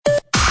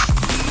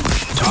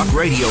Talk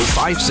Radio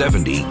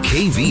 570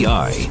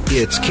 KVI.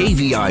 It's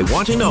KVI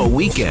Want to Know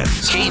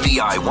Weekends.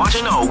 KVI Want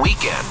to Know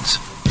Weekends.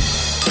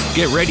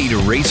 Get ready to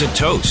raise a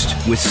toast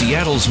with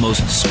Seattle's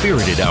most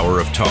spirited hour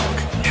of talk,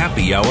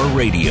 Happy Hour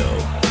Radio.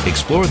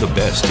 Explore the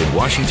best in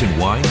Washington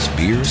wines,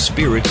 beers,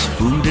 spirits,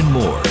 food, and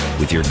more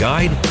with your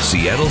guide,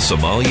 Seattle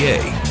sommelier,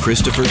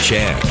 Christopher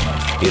Chan.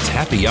 It's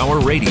Happy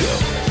Hour Radio,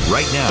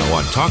 right now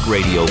on Talk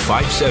Radio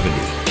 570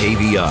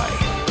 KVI.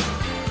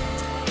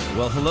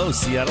 Well, hello,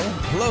 Seattle.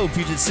 Hello,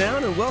 Puget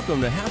Sound, and welcome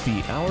to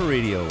Happy Hour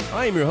Radio.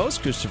 I am your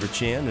host, Christopher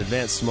Chan,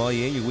 advanced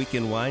sommelier, your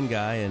weekend wine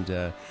guy, and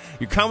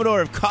your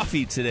Commodore of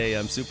coffee today.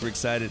 I'm super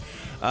excited,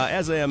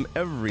 as I am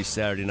every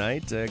Saturday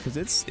night, because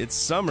it's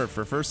summer.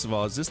 First of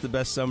all, is this the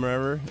best summer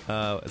ever?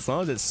 As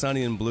long as it's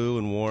sunny and blue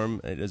and warm,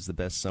 it is the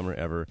best summer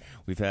ever.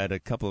 We've had a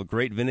couple of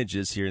great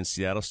vintages here in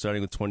Seattle,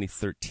 starting with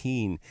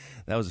 2013.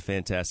 That was a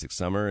fantastic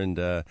summer, and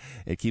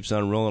it keeps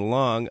on rolling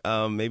along.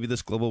 Maybe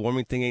this global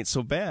warming thing ain't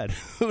so bad.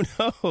 Who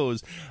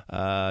knows?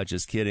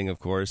 Just kidding, of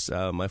course.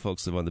 My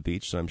folks live on the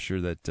beach, so I'm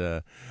sure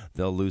that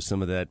they'll lose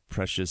some of that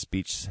precious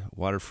beach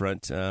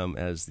waterfront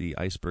as the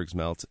icebergs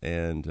melt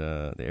and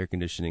the air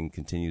conditioning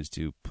continues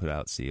to put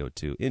out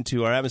CO2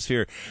 into our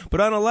atmosphere.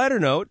 But on a lighter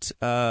note,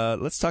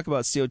 let's talk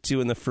about CO2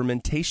 in the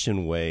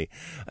fermentation way.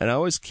 And I'm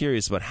always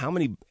curious about how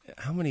many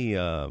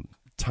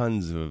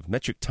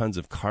metric tons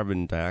of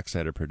carbon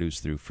dioxide are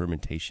produced through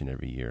fermentation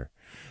every year.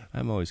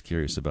 I'm always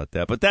curious about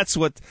that. But that's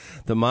what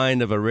the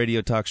mind of a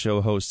radio talk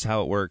show hosts,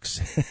 how it works,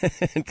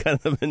 and kind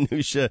of the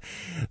minutia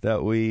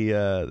that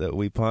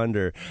we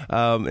ponder.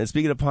 And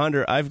speaking of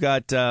ponder, I've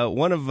got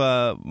one of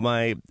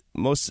my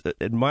most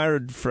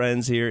admired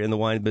friends here in the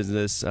wine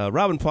business,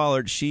 Robin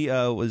Pollard. She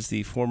was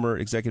the former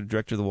executive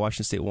director of the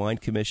Washington State Wine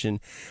Commission.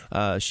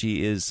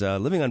 She is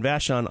living on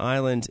Vashon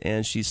Island,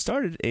 and she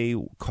started a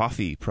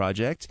coffee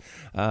project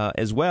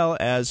as well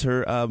as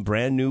her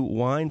brand new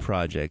wine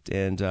project.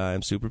 And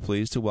I'm super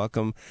pleased to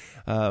welcome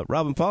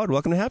Robin Pollard.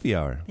 Welcome to Happy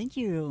Hour. Thank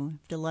you.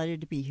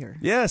 Delighted to be here.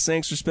 Yes,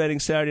 thanks for spending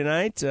Saturday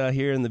night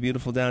here in the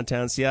beautiful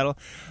downtown Seattle,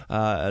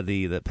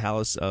 the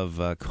Palace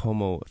of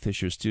Como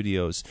Fisher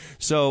Studios.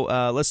 So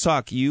let's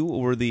talk. You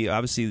were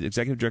obviously the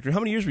executive director. How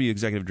many years were you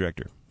executive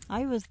director?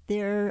 I was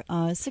there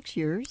 6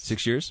 years.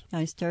 6 years?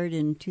 I started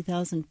in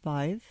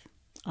 2005.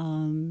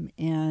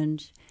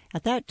 And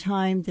at that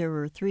time, there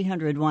were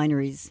 300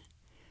 wineries.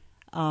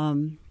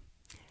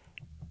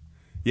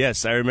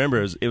 Yes, I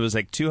remember. It was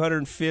like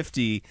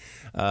 250,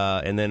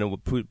 and then it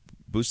would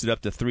boosted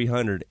up to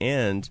 300.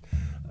 And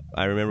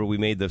I remember we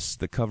made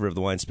the cover of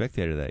the Wine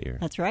Spectator that year.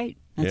 That's right.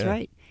 That's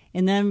right.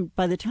 And then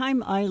by the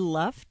time I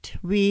left,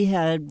 we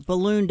had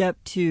ballooned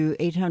up to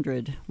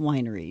 800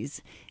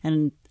 wineries.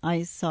 And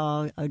I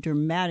saw a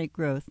dramatic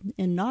growth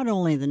in not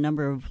only the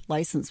number of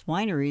licensed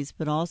wineries,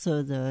 but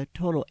also the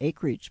total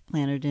acreage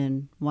planted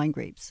in wine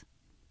grapes.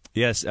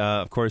 Yes,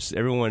 of course,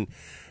 everyone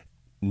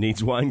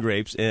needs wine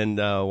grapes. And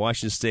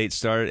Washington State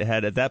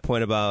had at that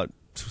point about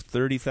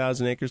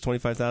 30,000 acres,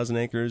 25,000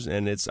 acres,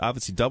 and it's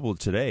obviously doubled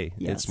today.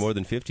 Yes. It's more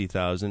than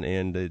 50,000,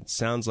 and it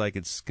sounds like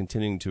it's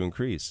continuing to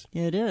increase.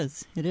 It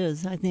is. It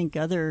is. I think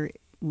other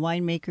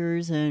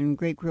winemakers and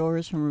grape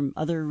growers from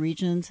other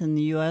regions in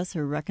the U.S.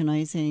 are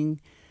recognizing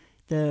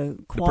the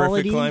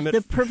quality,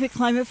 the perfect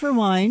climate for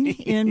wine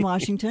in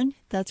Washington.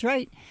 That's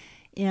right.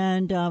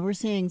 And we're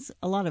seeing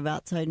a lot of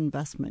outside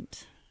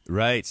investment.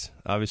 Right.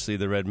 Obviously,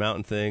 the Red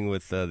Mountain thing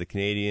with the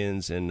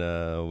Canadians, and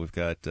we've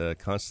got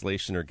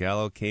Constellation or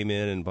Gallo came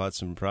in and bought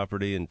some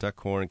property in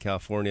Duckhorn,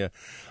 California.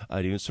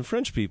 Even some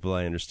French people,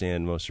 I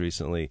understand, most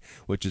recently,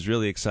 which is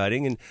really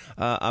exciting. And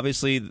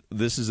obviously,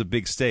 this is a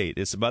big state.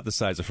 It's about the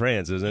size of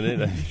France, isn't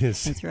it?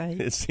 That's right.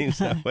 It seems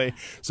that way.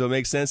 So it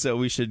makes sense that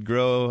we should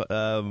grow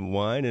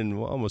wine in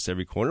almost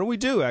every corner. We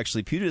do,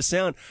 actually. Puget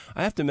Sound,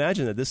 I have to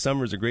imagine that this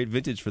summer is a great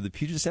vintage for the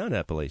Puget Sound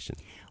appellation.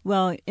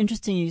 Well,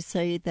 interesting you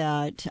say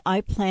that.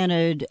 I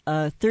planted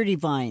 30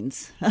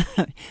 vines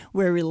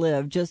where we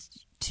live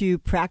just to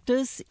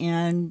practice,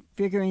 and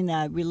figuring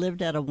that we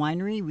lived at a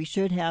winery, we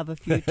should have a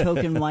few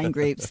token wine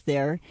grapes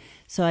there.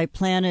 So I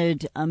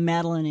planted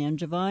Madeline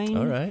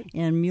Angevine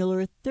and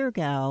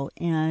Mueller-Thurgau,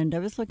 and I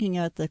was looking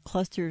at the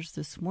clusters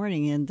this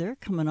morning, and they're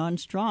coming on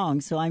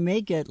strong. So I may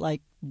get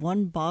like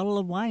one bottle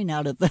of wine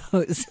out of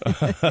those.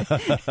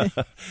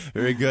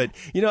 Very good.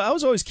 You know, I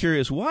was always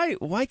curious, why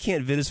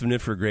can't Vitis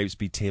vinifera grapes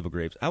be table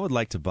grapes? I would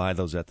like to buy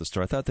those at the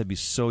store. I thought that'd be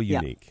so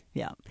unique.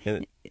 Yeah.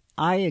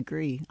 I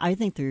agree. I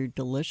think they're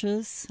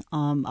delicious.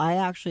 I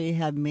actually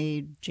have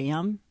made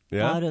jam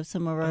out of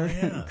some of our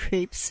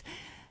grapes.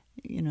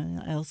 You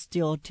know, I'll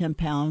steal 10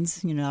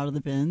 pounds, out of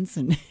the bins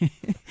and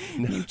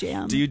make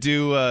jam. Do you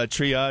do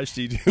triage?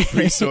 Do you do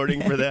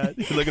pre-sorting for that?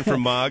 You're looking for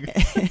MOG?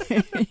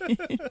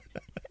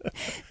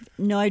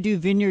 No, I do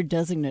vineyard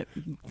designate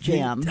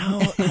jam.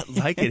 No, I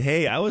like it.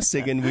 Hey, I was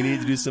thinking we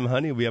need to do some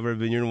honey. We have our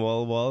vineyard in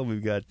Walla Walla.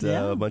 We've got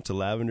a bunch of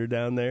lavender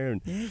down there.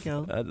 And, there you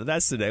go.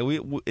 That's today.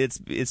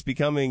 It's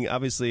becoming,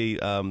 obviously,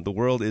 the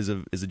world is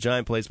a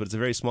giant place, but it's a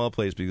very small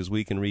place because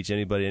we can reach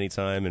anybody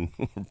anytime, and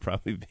we're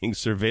probably being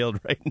surveilled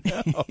right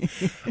now.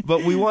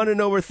 But we want to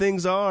know where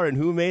things are and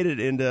who made it.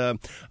 And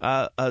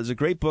there's a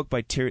great book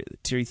by Terry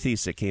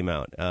Thies that came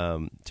out.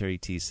 Terry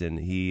Thies, and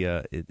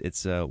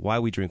it's Why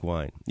We Drink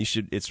Wine. You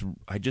should.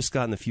 I just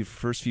got in the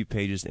first few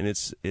pages, and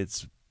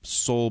it's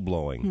soul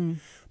blowing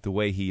the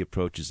way he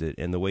approaches it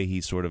and the way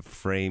he sort of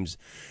frames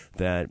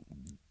that.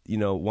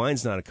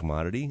 Wine's not a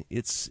commodity.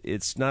 It's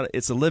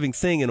a living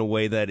thing in a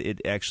way that it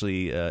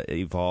actually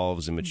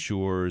evolves and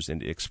matures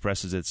and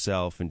expresses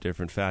itself in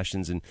different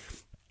fashions and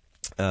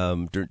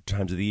different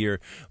times of the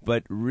year.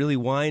 But really,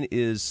 wine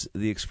is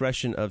the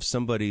expression of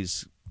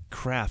somebody's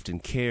craft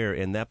and care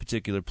in that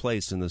particular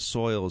place, and the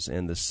soils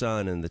and the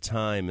sun and the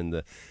time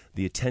and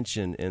the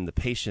attention and the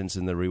patience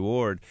and the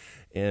reward.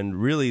 And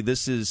really,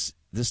 this is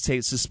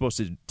supposed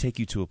to take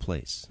you to a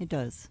place. It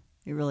does.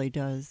 It really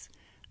does.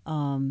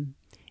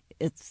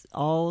 It's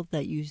all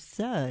that you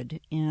said,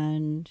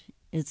 and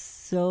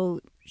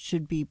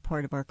should be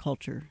part of our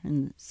culture,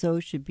 and so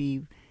should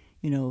be,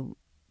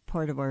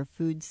 part of our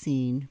food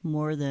scene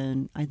more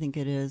than I think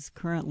it is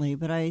currently.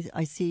 But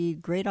I see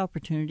great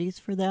opportunities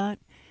for that.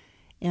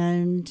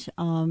 And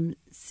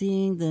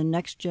seeing the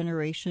next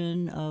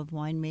generation of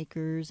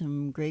winemakers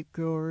and grape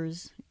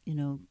growers,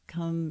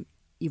 come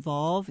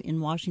evolve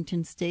in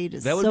Washington State.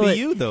 That would be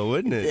you, though,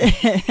 wouldn't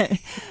it?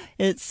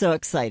 It's so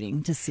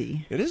exciting to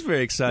see. It is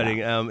very exciting.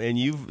 Yeah. And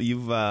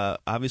you've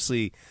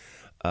obviously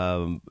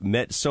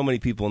met so many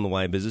people in the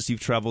wine business.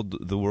 You've traveled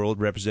the world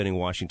representing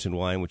Washington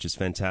wine, which is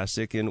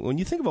fantastic. And when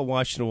you think about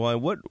Washington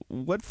wine,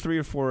 what 3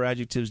 or 4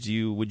 adjectives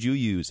would you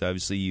use?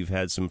 Obviously, you've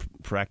had some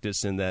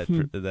practice in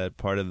that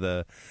part of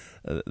the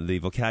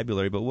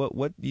vocabulary. But what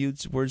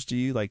words do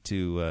you like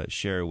to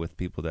share with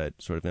people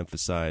that sort of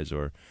emphasize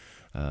or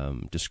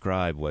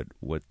describe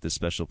what this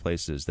special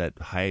place is? That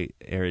high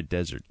arid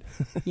desert.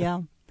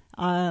 Yeah,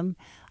 I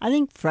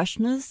think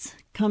freshness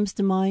comes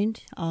to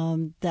mind.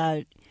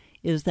 That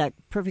is that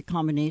perfect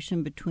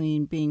combination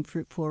between being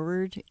fruit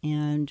forward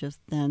and just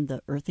then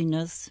the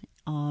earthiness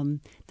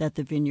that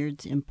the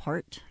vineyards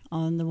impart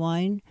on the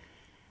wine.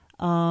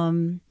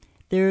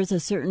 There's a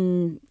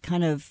certain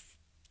kind of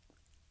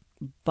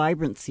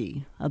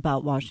vibrancy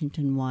about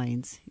Washington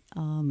wines.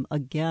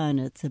 Again,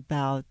 it's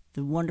about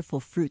the wonderful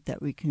fruit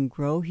that we can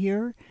grow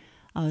here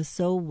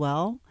so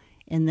well.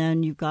 And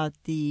then you've got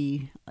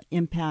the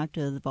impact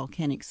of the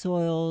volcanic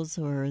soils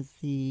or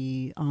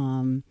the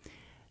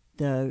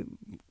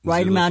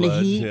right amount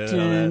of heat,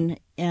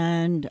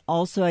 and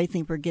also I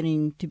think we're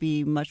getting to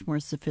be much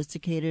more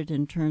sophisticated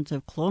in terms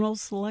of clonal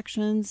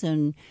selections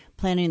and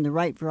planting the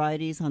right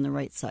varieties on the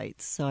right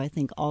sites. So I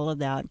think all of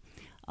that,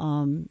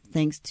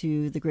 thanks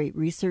to the great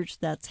research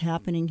that's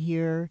happening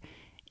here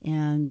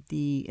and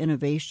the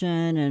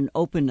innovation and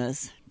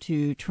openness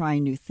to try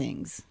new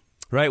things.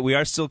 Right, we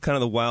are still kind of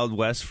the Wild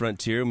West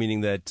frontier,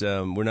 meaning that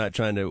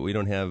we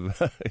don't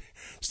have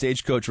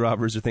stagecoach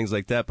robbers or things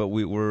like that, but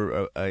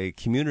we're a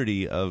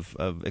community of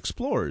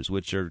explorers,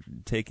 which are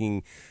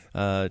going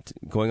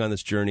on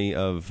this journey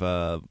of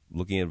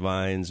looking at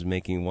vines,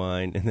 making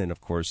wine, and then,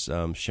 of course,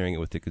 sharing it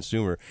with the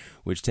consumer,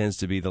 which tends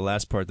to be the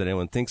last part that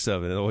anyone thinks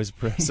of, and always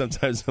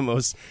sometimes the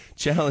most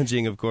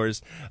challenging, of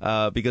course,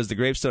 because the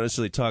grapes don't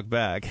necessarily talk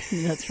back.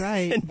 That's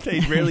right. And they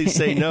rarely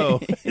say no.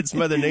 It's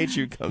Mother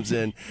Nature who comes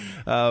in.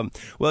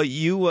 Well,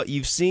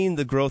 you've seen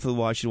the growth of the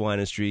Washington wine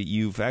industry.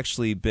 You've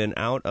actually been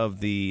out of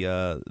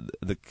the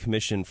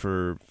commission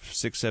for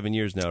 6-7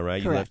 years now,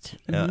 right? Correct.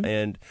 You left,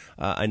 and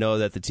I know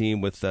that the team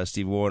with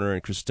Steve Warner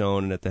and Chris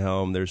Stone and at the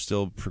helm, they're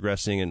still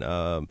progressing, and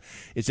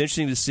it's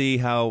interesting to see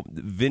how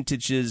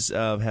vintages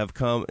have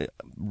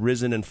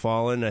risen and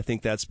fallen. I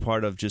think that's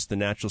part of just the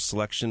natural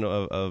selection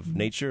of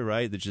nature,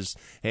 right? That just,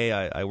 hey,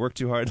 I worked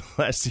too hard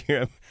last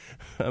year.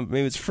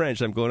 Maybe it's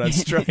French. I'm going on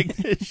strike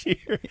this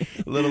year.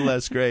 A little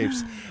less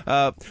grapes.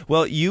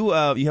 Well, you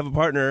have a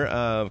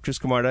partner, Chris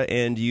Camarda,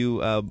 and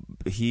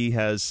he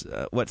has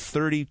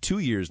 32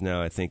 years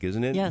now, I think,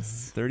 isn't it?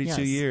 Yes.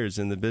 32 years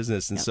in the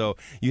business, and so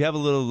you have a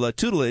little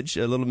tutelage,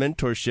 a little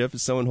mentorship,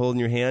 someone holding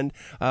your hand.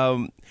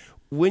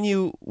 When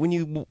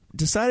you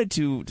decided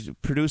to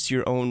produce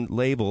your own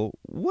label,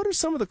 what are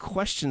some of the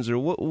questions, or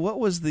what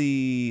was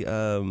the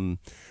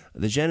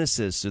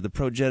genesis or the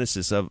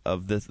progenesis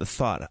of the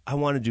thought? I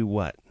want to do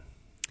what?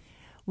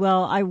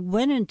 Well, I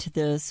went into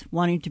this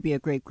wanting to be a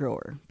grape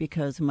grower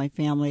because of my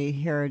family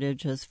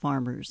heritage as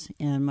farmers,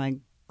 and my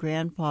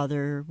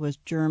grandfather was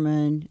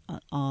German.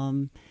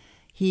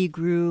 He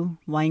grew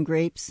wine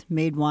grapes,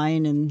 made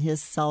wine in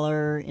his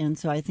cellar, and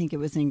so I think it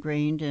was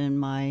ingrained in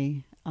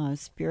my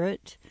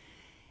spirit.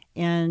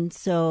 And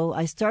so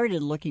I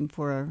started looking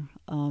for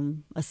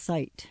a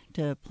site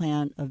to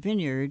plant a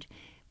vineyard,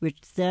 which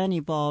then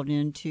evolved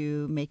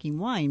into making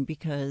wine,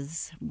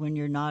 because when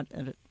you're not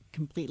a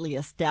completely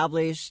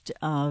established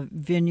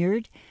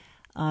vineyard,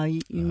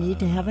 you need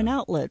to have an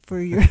outlet for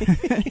your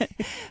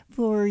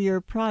for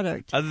your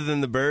product. Other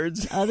than the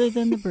birds? Other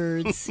than the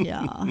birds,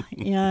 yeah.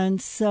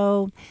 And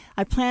so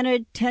I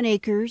planted 10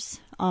 acres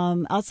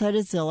outside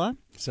of Zillah.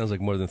 Sounds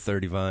like more than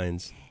 30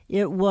 vines.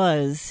 It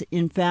was.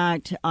 In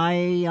fact,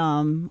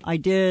 I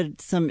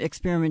did some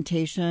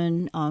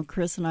experimentation.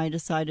 Chris and I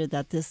decided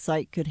that this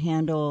site could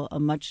handle a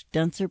much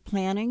denser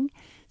planting.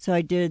 So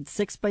I did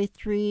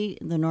 6x3.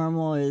 The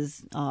normal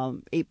is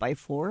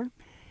 8x4.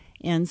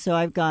 And so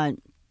I've got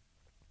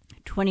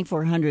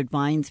 2,400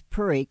 vines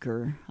per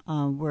acre,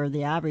 where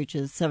the average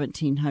is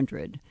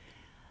 1,700.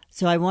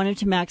 So I wanted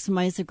to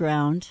maximize the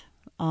ground.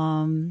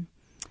 And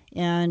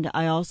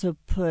I also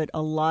put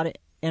a lot of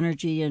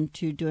energy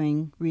into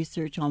doing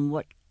research on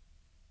what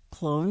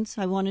clones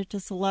I wanted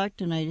to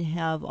select, and I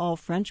have all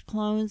French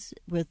clones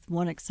with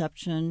one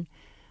exception,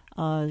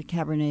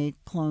 Cabernet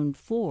Clone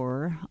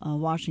 4,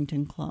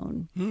 Washington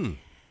clone.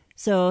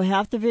 So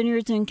half the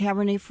vineyard's in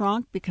Cabernet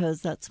Franc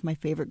because that's my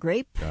favorite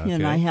grape,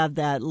 and I have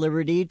that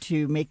liberty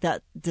to make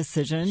that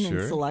decision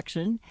and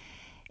selection.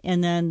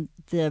 And then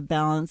the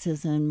balance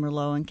is in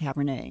Merlot and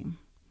Cabernet.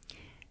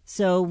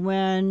 So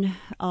when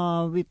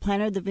we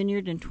planted the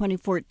vineyard in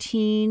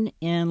 2014,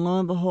 and lo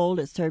and behold,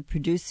 it started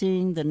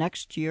producing the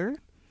next year.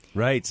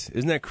 Right.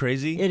 Isn't that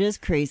crazy? It is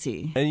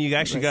crazy. And you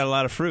actually got a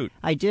lot of fruit.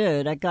 I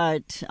did. I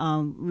got,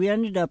 we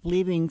ended up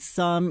leaving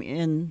some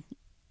in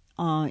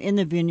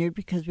the vineyard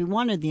because we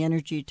wanted the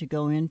energy to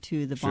go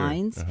into the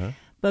vines.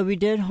 But we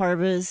did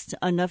harvest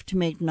enough to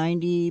make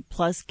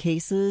 90-plus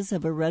cases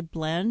of a red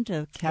blend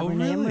of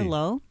Cabernet and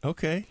Merlot.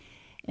 Okay.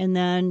 And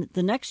then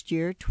the next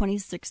year,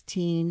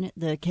 2016,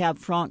 the Cab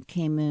Franc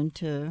came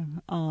into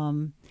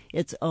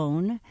its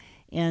own.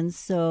 And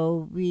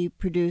so we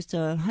produced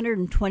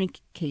 120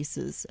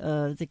 cases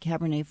of the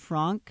Cabernet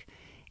Franc.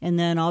 And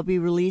then I'll be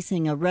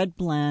releasing a red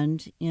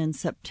blend in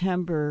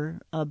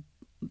September,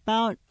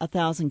 about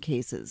 1,000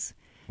 cases.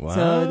 Wow.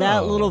 So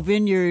that little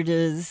vineyard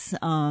is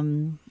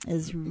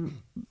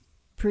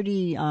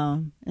pretty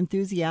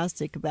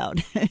enthusiastic about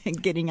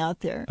getting out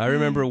there. I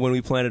remember when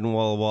we planted in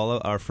Walla Walla,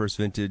 our first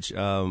vintage,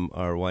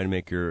 our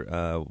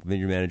winemaker,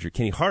 vineyard manager,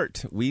 Kenny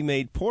Hart, we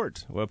made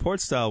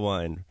port-style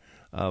wine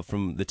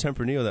from the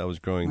Tempranillo that was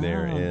growing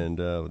there, and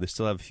they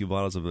still have a few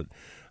bottles of it.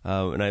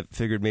 And I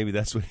figured maybe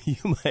that's what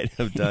you might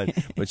have done.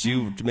 But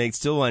you make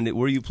still wine.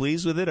 Were you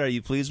pleased with it? Are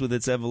you pleased with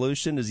its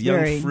evolution? Is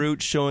young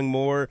fruit showing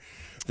more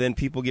than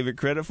people give it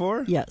credit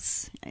for?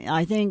 Yes.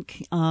 I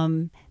think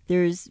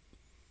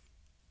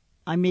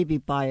I may be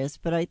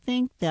biased, but I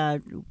think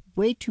that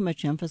way too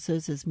much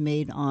emphasis is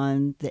made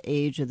on the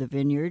age of the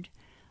vineyard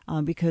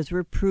because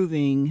we're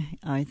proving,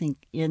 I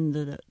think, in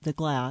the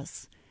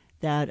glass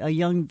that a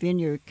young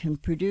vineyard can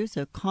produce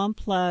a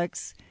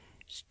complex,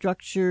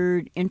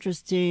 structured,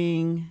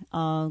 interesting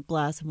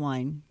glass of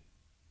wine.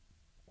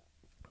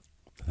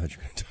 I thought you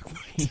were going to talk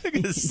about took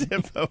a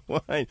sip of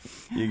wine.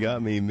 You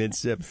got me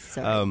mid-sip.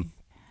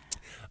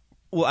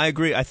 Well, I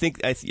agree. I think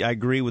I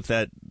agree with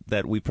that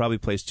we probably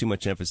place too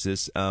much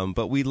emphasis,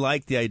 but we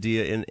like the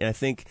idea, and I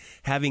think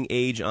having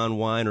age on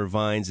wine or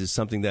vines is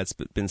something that's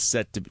been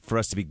set for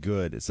us to be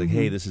good. It's like,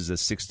 hey, this is a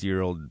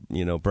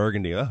 60-year-old,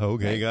 Burgundy. Oh,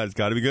 okay, God, it's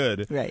got to be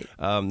good. Right.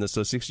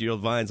 So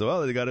 60-year-old vines,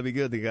 well, they got to be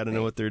good. They got to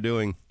know what they're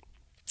doing.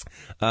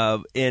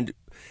 And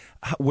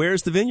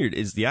where's the vineyard?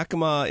 Is the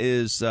Yakima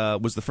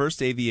was the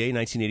first AVA,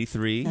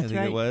 1983, That's I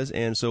think it was.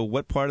 And so,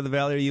 what part of the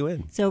valley are you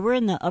in? So we're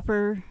in the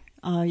upper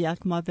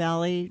Yakima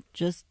Valley,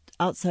 just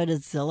outside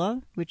of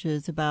Zillah, which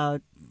is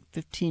about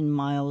 15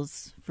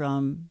 miles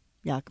from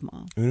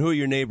Yakima. And who are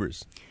your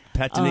neighbors?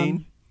 Pat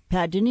Deneen?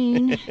 Pat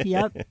Deneen,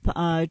 yep.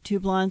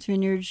 Two Blondes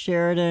Vineyards,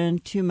 Sheridan,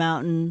 Two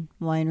Mountain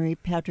Winery.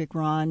 Patrick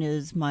Ron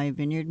is my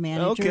vineyard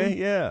manager. Okay,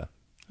 yeah.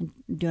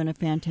 Doing a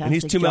fantastic job. And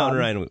he's Two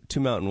Mountain Winery, Two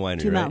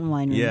Mountain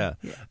Winery. Yeah.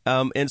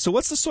 And so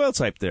what's the soil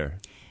type there?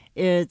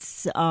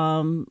 It's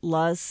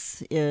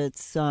loess.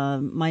 It's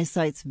my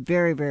site's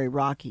very, very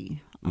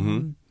rocky.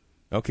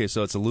 Okay,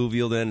 so it's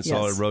alluvial then. It's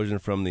all erosion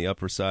from the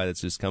upper side. It's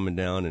just coming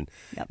down and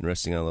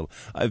resting on a little.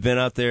 I've been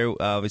out there,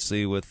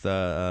 obviously, with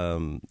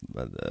Sheridan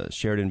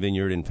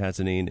Vineyard in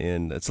Pasadena,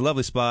 and it's a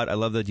lovely spot. I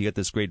love that you get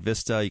this great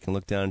vista. You can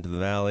look down into the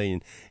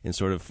valley and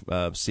sort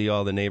of see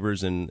all the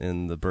neighbors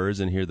and the birds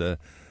and hear the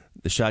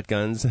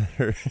shotguns that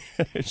are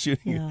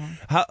shooting.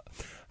 Yeah.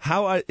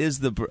 How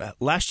is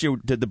last year?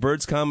 Did the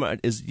birds come? Have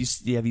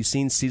you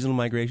seen seasonal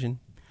migration?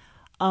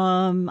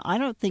 I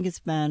don't think it's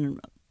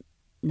been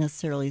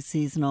necessarily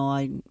seasonal.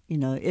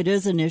 It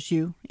is an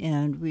issue,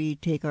 and we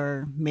take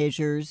our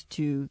measures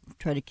to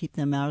try to keep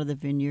them out of the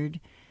vineyard.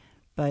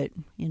 But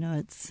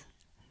it's.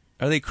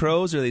 Are they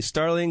crows? Are they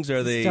starlings?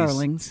 Are they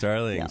starlings?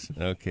 Starlings.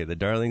 Yeah. Okay, the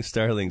darling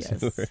starlings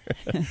yes. who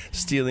are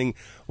stealing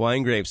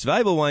wine grapes,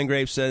 valuable wine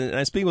grapes. And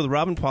I'm speaking with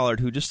Robin Pollard,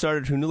 who just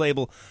started her new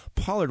label,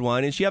 Pollard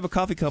Wine, and she have a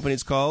coffee company.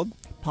 It's called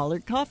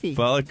Pollard Coffee.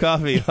 Pollard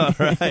Coffee. All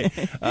right,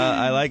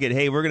 I like it.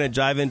 Hey, we're going to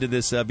dive into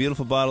this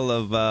beautiful bottle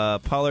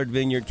of Pollard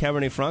Vineyard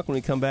Cabernet Franc when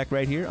we come back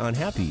right here on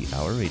Happy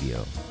Hour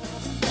Radio.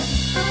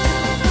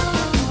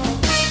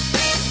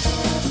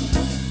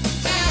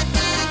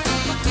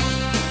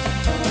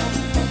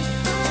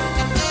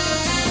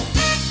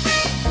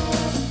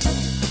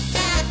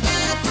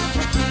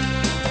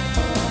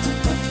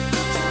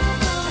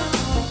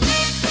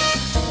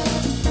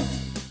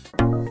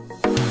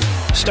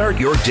 Start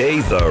your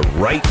day the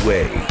right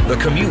way. The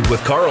Commute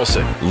with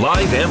Carlson,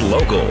 live and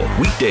local.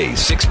 Weekdays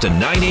 6 to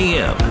 9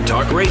 a.m.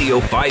 Talk Radio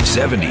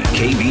 570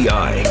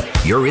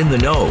 KVI. You're in the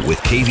know with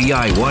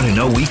KVI Want to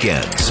Know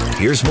Weekends.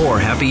 Here's more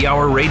Happy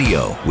Hour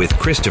Radio with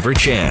Christopher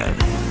Chan.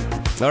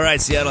 All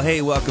right, Seattle.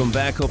 Hey, welcome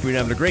back. Hope you're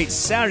having a great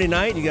Saturday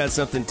night. You got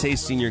something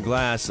tasty in your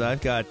glass.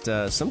 I've got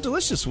some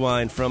delicious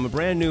wine from a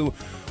brand new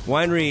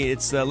winery.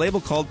 It's a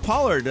label called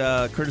Pollard,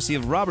 courtesy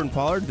of Robin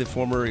Pollard, the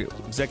former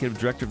executive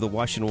director of the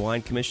Washington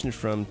Wine Commission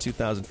from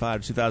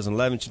 2005 to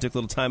 2011. She took a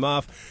little time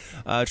off,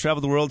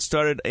 traveled the world,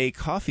 started a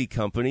coffee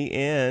company,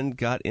 and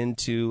got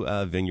into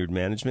vineyard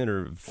management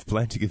or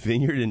planting a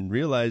vineyard, and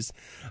realized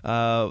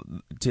to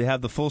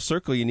have the full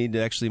circle, you need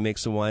to actually make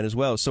some wine as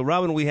well. So,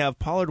 Robin, we have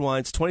Pollard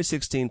Wines,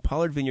 2016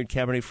 Pollard Vineyard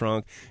Cabernet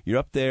Franc. You're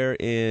up there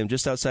in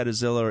just outside of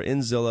Zilla, or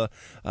in Zilla,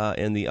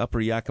 in the upper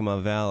Yakima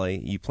Valley.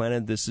 You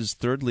planted, this is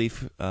third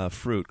leaf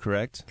fruit,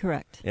 correct?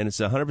 Correct. And it's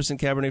 100%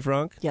 Cabernet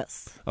Franc?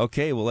 Yes.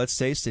 Okay, well, let's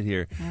taste it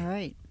here. All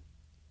right.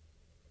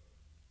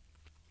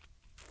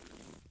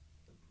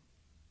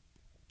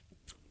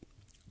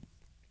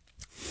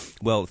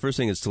 Well, the first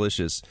thing is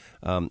delicious.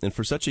 And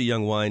for such a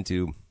young wine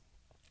to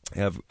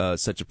have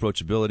such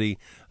approachability,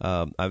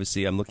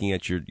 obviously I'm looking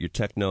at your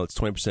tech notes,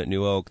 20%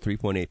 new oak,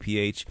 3.8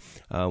 pH,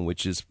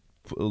 which is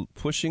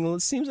pushing,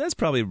 it seems that's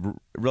probably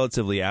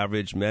relatively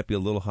average, might be a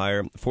little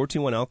higher.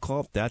 14.1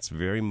 alcohol, that's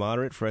very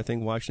moderate for, I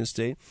think, Washington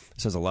State.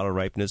 This has a lot of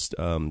ripeness,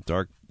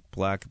 dark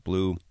black,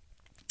 blue,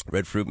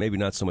 red fruit, maybe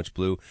not so much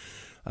blue.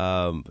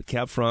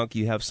 Cab Franc,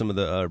 you have some of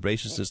the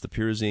herbaceousness, the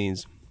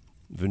pyrazines,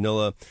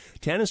 vanilla.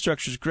 Tannin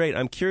structure is great.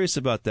 I'm curious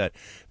about that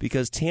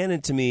because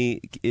tannin to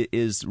me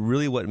is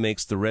really what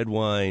makes the red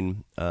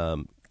wine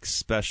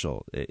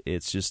special.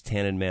 It's just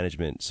tannin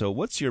management. So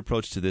what's your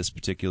approach to this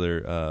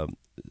particular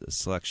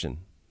selection?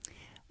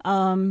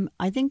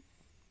 I think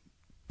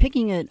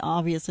picking it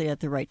obviously at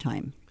the right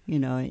time,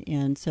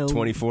 and so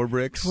 24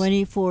 bricks?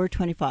 24,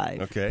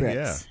 25 okay, bricks.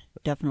 Yeah.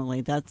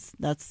 Definitely. That's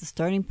the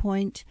starting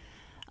point.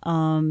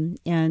 And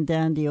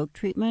then the oak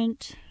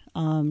treatment,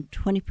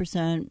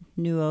 20%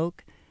 new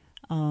oak,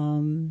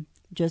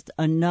 just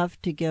enough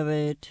to give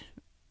it,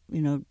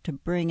 to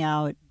bring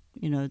out,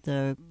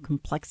 the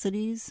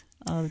complexities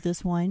of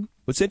this wine.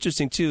 What's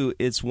interesting, too,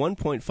 it's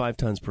 1.5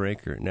 tons per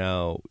acre.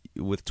 Now,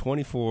 with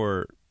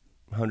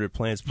 2,400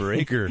 plants per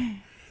acre,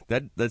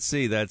 let's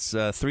see, that's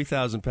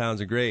 3,000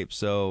 pounds of grapes.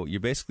 So you're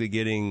basically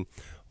getting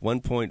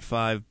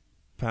 1.5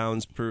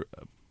 pounds per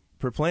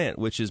plant,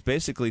 which is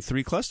basically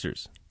 3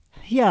 clusters.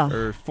 Yeah.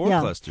 Or 4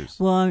 clusters.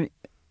 Well,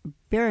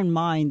 bear in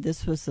mind,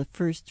 this was the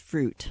first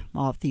fruit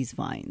off these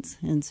vines.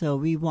 And so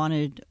we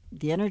wanted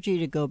the energy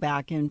to go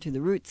back into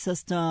the root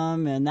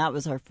system, and that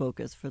was our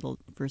focus for the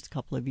first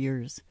couple of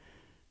years.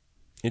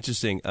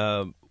 Interesting.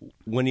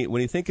 When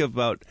you think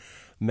about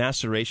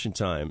maceration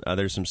time,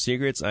 there's some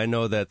secrets. I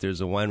know that there's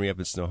a winery up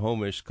in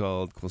Snohomish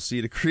called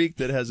Quilceda Creek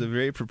that has a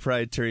very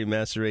proprietary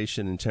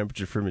maceration and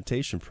temperature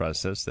fermentation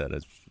process that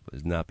is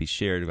not be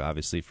shared,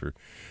 obviously, for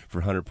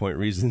 100-point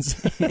reasons.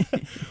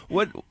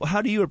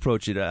 How do you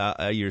approach it?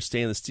 Your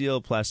stainless steel,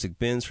 plastic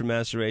bins for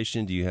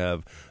maceration? Do you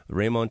have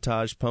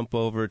remontage, pump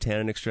over,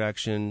 tannin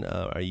extraction?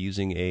 Are you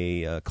using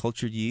a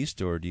cultured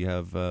yeast, or do you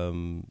have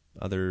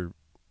other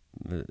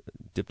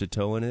dipped a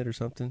toe in it or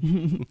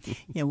something?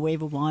 Yeah,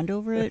 wave a wand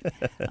over it.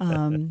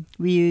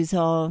 We use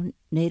all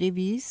native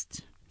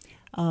yeast.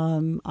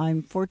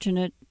 I'm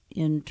fortunate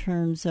in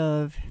terms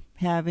of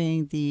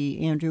having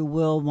the Andrew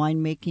Will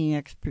winemaking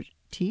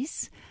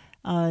expertise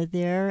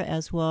there,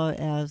 as well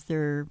as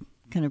their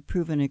kind of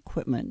proven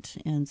equipment.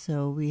 And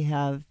so we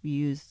have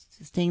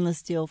used stainless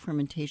steel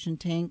fermentation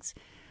tanks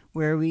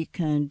where we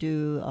can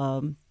do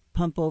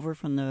pump over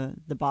from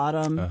the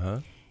bottom. Uh-huh.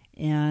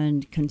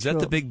 And control. Is that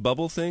the big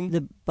bubble thing?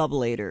 The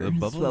bubbleator. The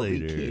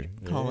bubbleator. Is what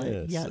we call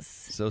it. Yes.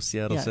 So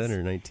Seattle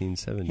Center,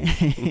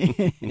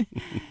 1970.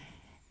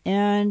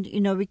 And,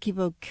 we keep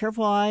a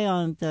careful eye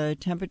on the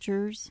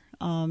temperatures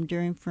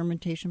during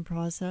fermentation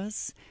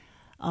process.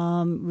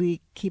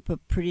 We keep a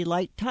pretty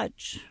light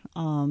touch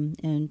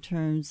in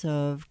terms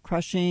of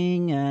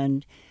crushing,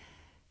 and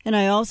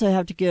I also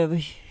have to give a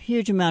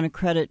huge amount of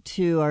credit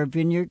to our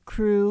vineyard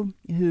crew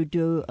who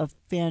do a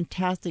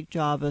fantastic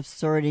job of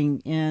sorting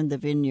in the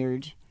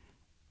vineyard.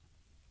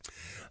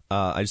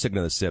 I just took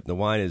another sip. The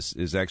wine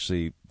is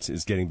actually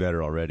getting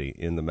better already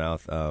in the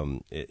mouth.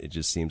 It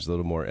just seems a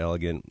little more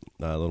elegant,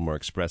 a little more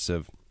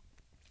expressive.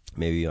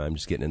 Maybe I'm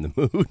just getting in the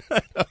mood.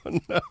 I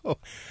don't know.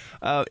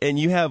 And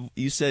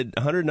you said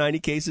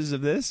 190 cases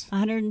of this?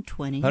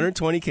 120.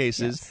 120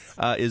 cases.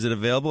 Yes. Is it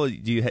available?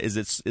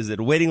 Is it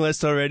a waiting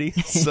list already?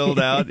 Sold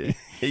out?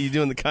 Are you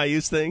doing the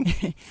Cayuse thing?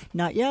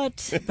 Not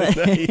yet. But,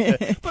 Not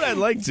yet. But I'd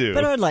like to.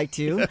 But I'd like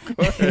to. Of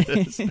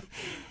course.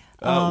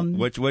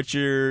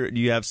 Do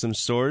you have some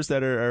stores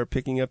that are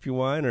picking up your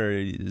wine, or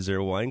is there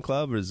a wine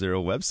club, or is there a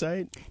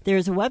website?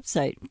 There's a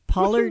website,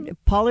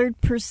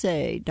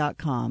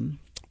 pollardperse.com.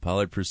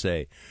 Pollard per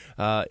se.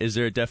 Is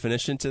there a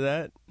definition to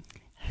that?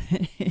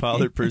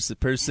 Pollard per se.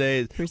 Per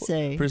se.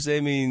 Per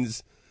se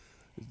means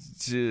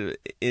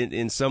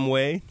in some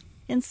way.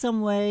 in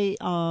some way,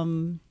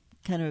 kind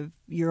of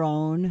your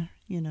own.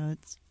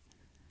 It's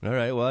all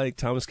right. Well, I think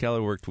Thomas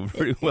Keller worked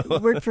pretty well.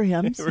 It worked for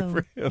him.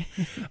 So.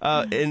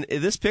 In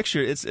this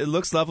picture, it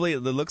looks lovely.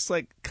 It looks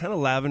like kind of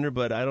lavender,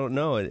 but I don't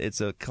know.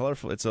 It's a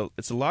colorful. It's a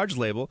large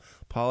label.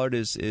 Pollard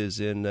is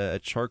in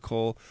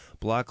charcoal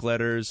block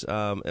letters.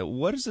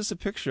 What is this a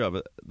picture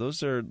of?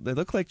 They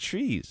look like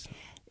trees.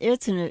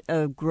 It's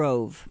a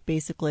grove,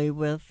 basically,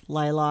 with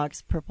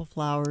lilacs, purple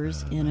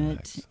flowers in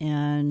it,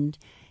 and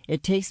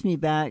it takes me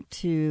back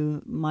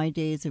to my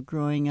days of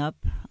growing up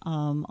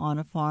on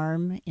a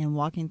farm and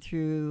walking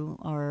through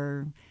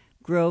our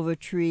grove of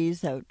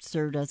trees that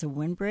served as a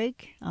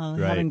windbreak.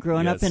 Having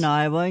grown up in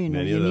Iowa, you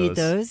need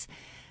those.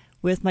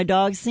 With my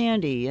dog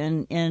Sandy,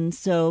 and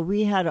so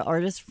we had an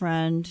artist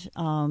friend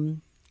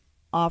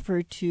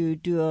offer to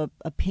do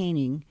a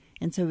painting,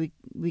 and so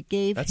we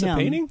gave him. That's a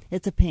painting?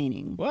 It's a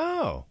painting.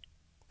 Wow,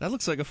 that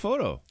looks like a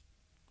photo.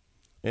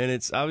 And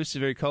it's obviously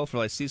very colorful.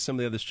 I see some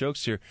of the other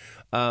strokes here.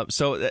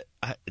 So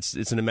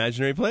it's an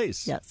imaginary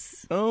place.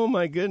 Yes. Oh,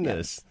 my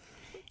goodness.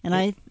 Yes.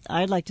 And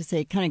I'd like to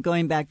say, kind of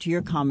going back to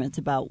your comments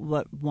about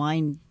what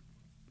wine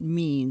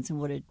means and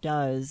what it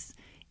does,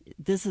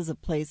 this is a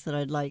place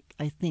that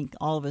I think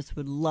all of us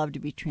would love to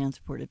be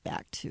transported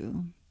back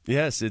to.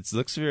 Yes, it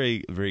looks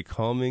very, very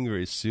calming,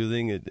 very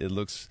soothing. It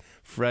looks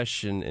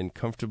fresh and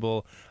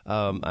comfortable.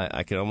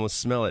 I can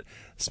almost smell it,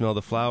 smell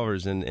the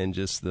flowers and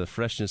just the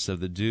freshness of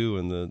the dew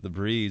and the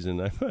breeze.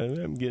 And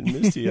I'm getting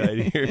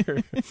misty-eyed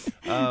here.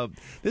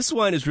 This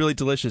wine is really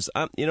delicious.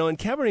 And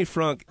Cabernet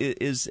Franc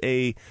is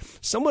a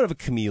somewhat of a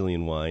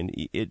chameleon wine.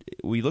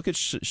 We look at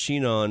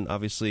Chinon,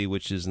 obviously,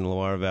 which is in the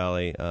Loire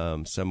Valley,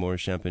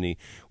 Saumur-Champagny.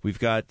 We've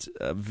got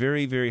a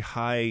very, very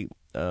high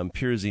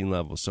pyrazine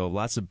level, so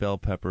lots of bell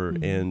pepper,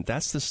 and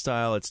that's the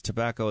style. It's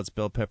tobacco, it's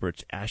bell pepper,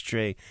 it's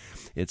ashtray,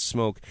 it's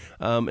smoke,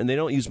 and they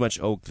don't use much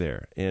oak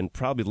there, and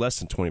probably less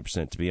than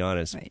 20%, to be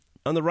honest. Right.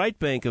 On the right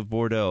bank of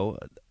Bordeaux,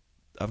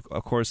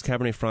 of course,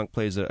 Cabernet Franc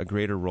plays a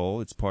greater role.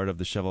 It's part of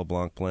the Cheval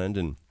Blanc blend,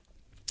 and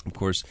of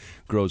course,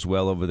 grows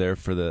well over there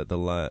for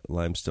the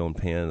limestone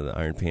pan, the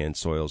iron pan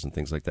soils, and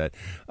things like that.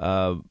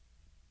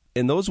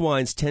 And those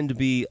wines tend to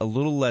be a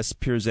little less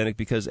pyrazinic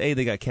because, A,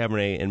 they got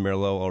Cabernet and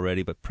Merlot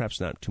already, but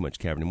perhaps not too much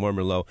Cabernet, more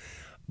Merlot.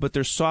 But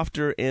they're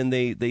softer, and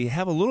they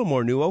have a little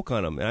more new oak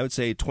on them. And I would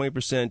say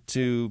 20%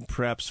 to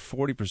perhaps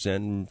 40%.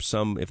 And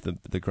some, if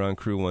the Grand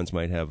Cru ones,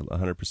 might have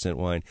 100%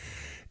 wine.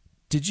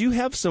 Did you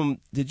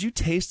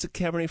taste the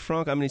Cabernet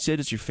Franc? I mean, you said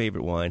it's your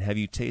favorite wine. Have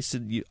you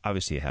tasted?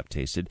 Obviously, you have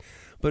tasted.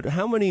 But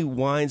how many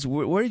wines,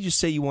 where did you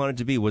say you wanted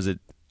to be? Was it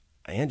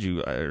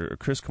Andrew or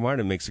Chris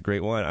Camarda makes a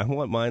great wine? I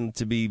want mine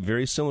to be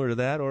very similar to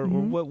that, or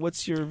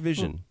what's your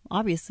vision? Well,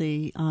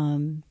 obviously,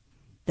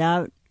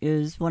 that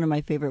is one of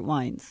my favorite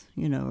wines,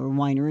 or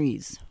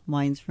wineries.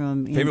 Wines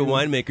from favorite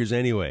winemakers,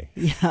 anyway.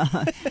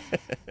 Yeah,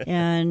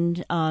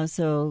 and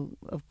so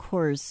of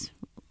course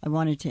I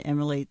wanted to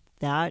emulate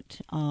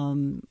that,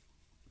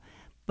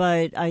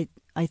 but I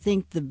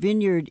think the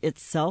vineyard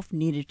itself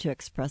needed to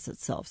express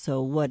itself.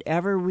 So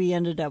whatever we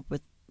ended up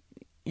with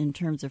in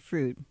terms of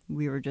fruit,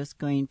 we were just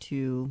going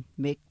to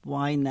make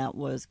wine that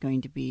was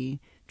going to be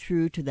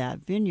true to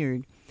that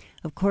vineyard.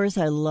 Of course,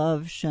 I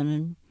love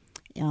Chenin.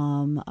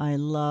 I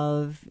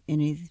love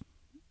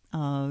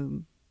I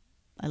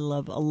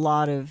love a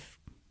lot of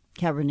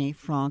Cabernet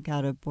Franc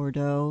out of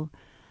Bordeaux,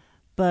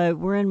 but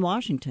we're in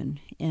Washington,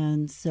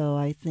 and so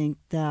I think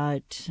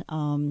that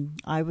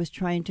I was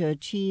trying to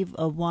achieve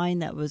a wine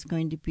that was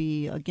going to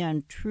be,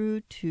 again,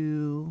 true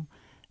to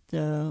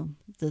the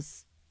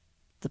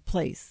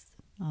place.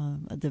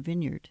 The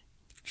vineyard.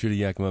 True to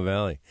Yakima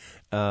Valley.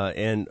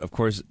 And, of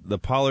course, the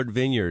Pollard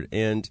Vineyard.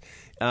 And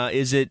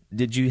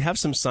did you have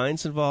some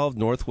signs involved,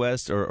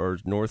 northwest or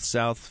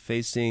north-south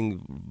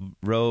facing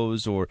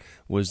rows, or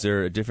was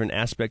there a different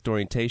aspect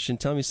orientation?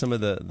 Tell me some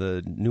of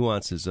the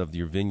nuances of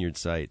your vineyard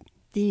site.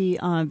 The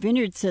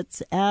vineyard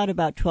sits at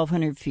about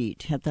 1,200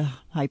 feet at the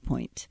high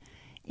point,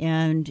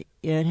 and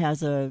it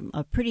has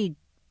a pretty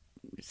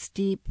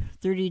steep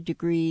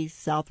 30-degree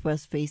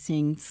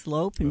southwest-facing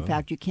slope. In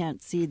fact, you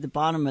can't see the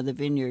bottom of the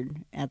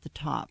vineyard at the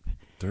top.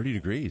 30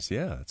 degrees,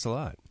 yeah, that's a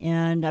lot.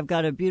 And I've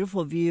got a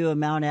beautiful view of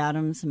Mount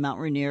Adams and Mount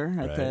Rainier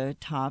at the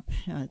top.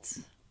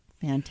 It's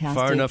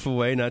fantastic. Far enough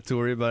away not to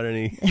worry about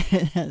any...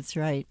 That's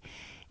right.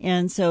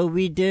 And so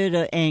we did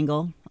an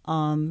angle,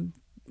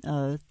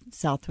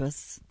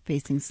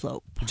 southwest-facing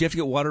slope. Did you have to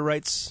get water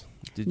rights?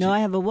 I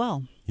have a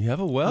well. You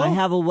have a well? I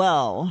have a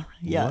well,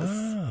 yes.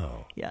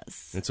 Wow.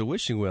 Yes. It's a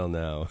wishing well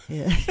now.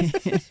 Yeah.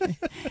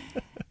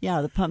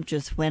 Yeah, the pump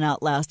just went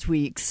out last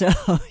week, so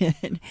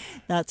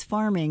that's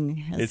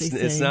farming, as they say.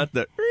 It's not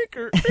the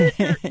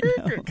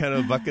no. kind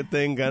of bucket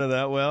thing, kind of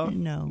that well?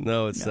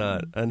 No, it's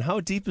not. And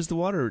how deep is the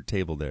water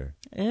table there?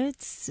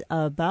 It's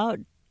about,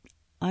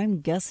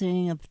 I'm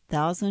guessing,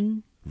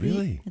 1,000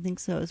 Really? I think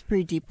so. It's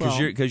pretty deep well.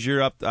 Because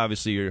you're up,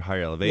 obviously, you're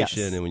higher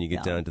elevation, yes. And when you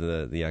get down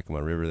to the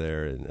Yakima River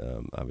there,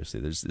 and obviously,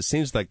 it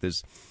seems like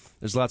there's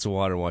lots of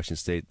water in Washington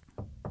State.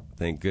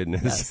 Thank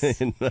goodness.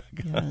 Yes.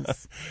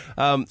 Yes.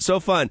 So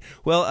fun.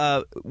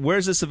 Well,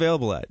 where's this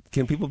available at?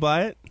 Can people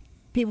buy it?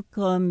 People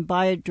can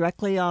buy it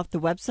directly off the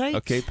website.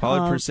 Okay,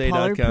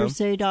 pollardperse.com.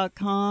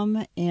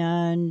 pollardperse.com,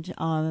 and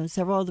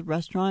several of the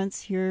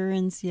restaurants here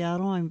in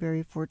Seattle, I'm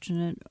very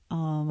fortunate,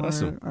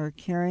 Awesome. are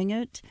carrying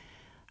it.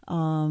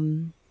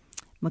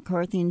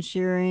 McCarthy and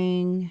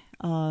Shearing,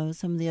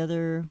 some of the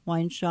other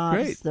wine shops.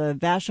 Great. The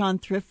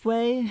Vashon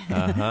Thriftway.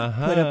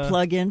 Put a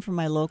plug in for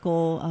my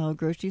local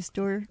grocery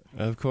store.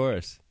 Of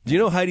course. Do you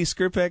know Heidi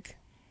Skirpeck?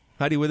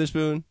 Heidi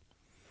Witherspoon?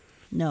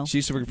 No. She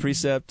used to work at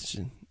Precept.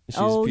 She's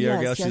Oh, a PR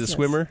gal. yes, She's yes, a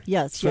swimmer.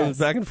 Yes, Swims yes.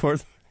 back and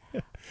forth.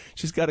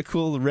 She's got a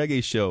cool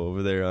reggae show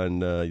over there on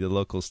the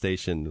local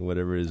station,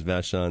 whatever it is,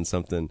 Vashon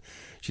something.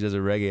 She does a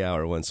reggae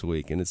hour once a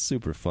week, and it's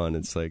super fun.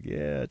 It's like,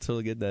 yeah,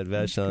 totally get that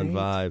Vashon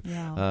vibe.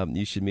 Yeah.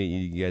 You should meet.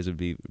 You guys would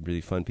be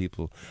really fun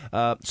people.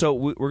 So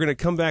we're going to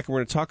come back and we're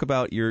going to talk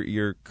about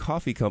your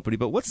coffee company.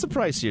 But what's the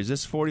price here? Is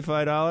this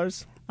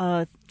 $45?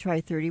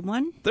 Try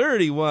 31.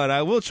 31.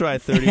 I will try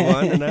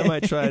 31, and I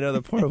might try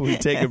another pour when we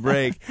take a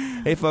break.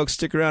 Hey, folks,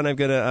 stick around. I'm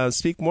going to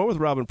speak more with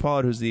Robin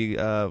Pollard, who's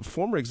the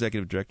former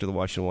executive director of the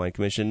Washington Wine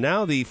Commission,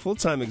 now the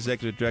full-time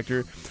executive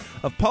director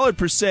of Pollard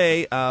Per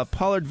Se,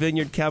 Pollard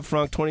Vineyard Cab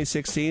Franc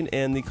 2016,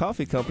 and the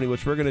coffee company,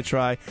 which we're going to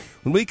try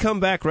when we come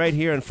back right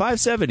here on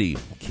 570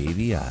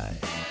 KVI.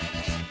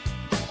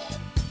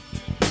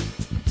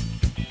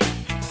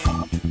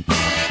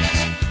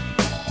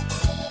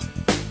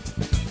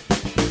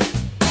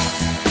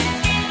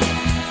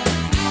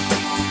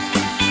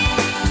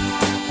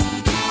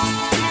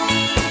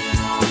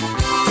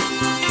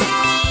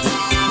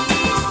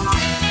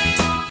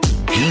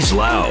 He's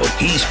loud,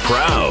 he's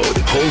proud,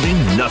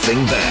 holding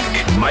nothing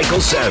back.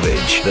 Michael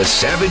Savage, The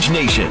Savage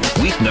Nation.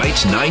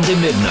 Weeknights 9 to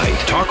midnight.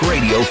 Talk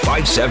Radio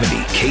 570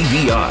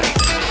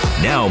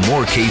 KVI. Now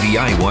more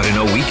KVI Want to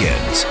Know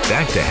Weekends.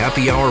 Back to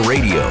Happy Hour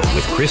Radio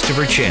with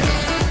Christopher Chan.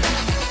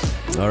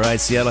 All right,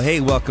 Seattle. Hey,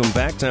 welcome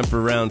back. Time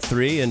for round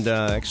 3. And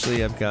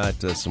actually, I've got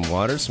some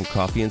water, some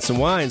coffee, and some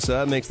wine. So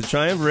that makes the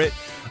triumvirate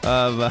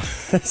of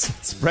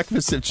it's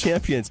Breakfast of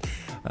Champions.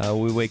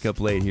 We wake up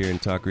late here in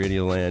Talk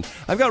Radio Land.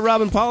 I've got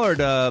Robin Pollard,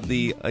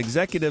 the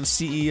executive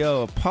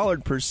CEO of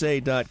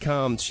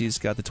pollardperse.com. She's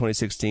got the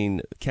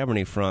 2016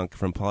 Cabernet Franc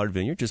from Pollard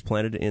Vineyard, just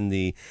planted in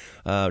the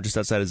just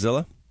outside of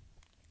Zillah.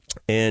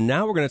 And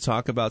now we're going to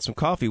talk about some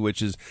coffee,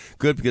 which is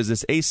good because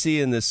this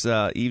AC in this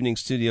evening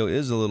studio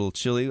is a little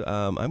chilly.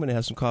 I'm going to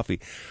have some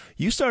coffee.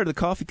 You started the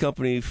coffee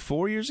company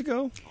 4 years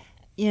ago?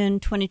 In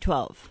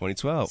 2012.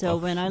 2012. So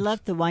when I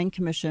left the Wine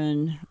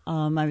Commission,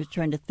 I was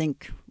trying to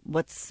think,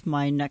 what's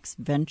my next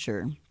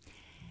venture?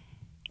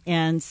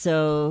 And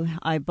so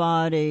I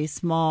bought a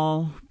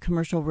small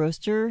commercial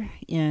roaster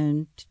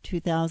in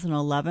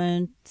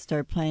 2011,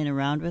 started playing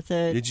around with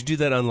it. Did you do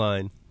that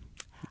online?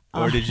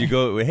 Or did you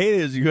go, hey,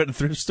 did you go to a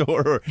thrift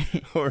store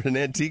or an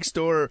antique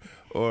store?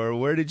 Or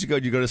where did you go?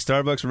 Did you go to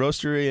Starbucks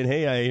Roastery and,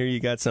 hey, I hear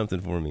you got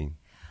something for me?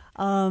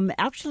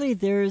 Actually,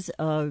 there's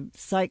a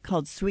site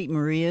called Sweet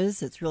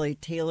Maria's. It's really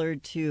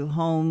tailored to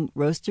home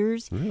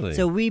roasters. Really?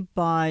 So we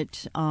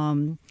bought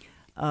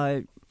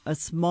a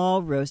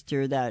small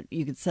roaster that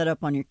you could set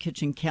up on your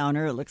kitchen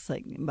counter. It looks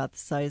like about the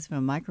size of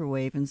a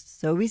microwave. And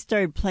so we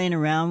started playing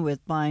around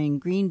with buying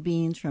green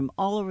beans from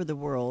all over the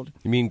world.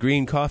 You mean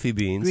green coffee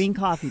beans? Green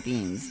coffee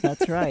beans,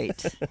 that's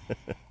right.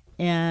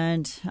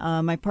 And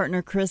my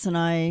partner Chris and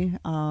I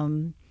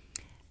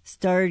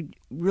started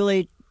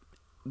really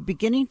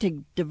beginning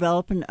to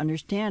develop an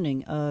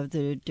understanding of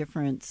the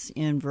difference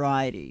in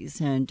varieties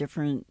and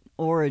different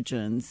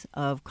origins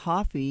of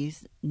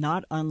coffees,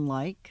 not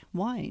unlike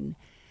wine.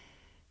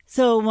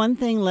 So one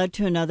thing led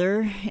to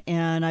another,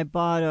 and I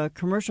bought a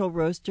commercial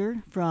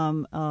roaster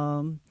from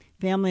a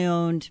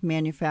family-owned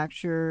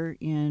manufacturer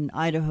in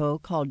Idaho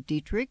called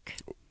Dietrich.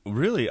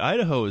 Really?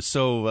 Idaho is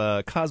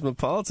so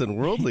cosmopolitan,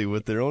 worldly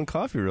with their own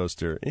coffee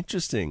roaster.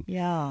 Interesting.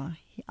 Yeah.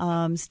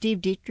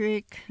 Steve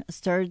Dietrich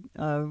started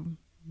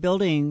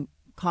building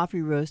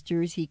coffee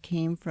roasters. He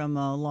came from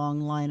a long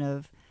line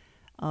of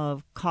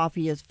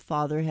coffee. His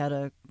father had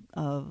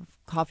a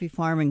coffee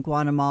farm in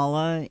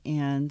Guatemala,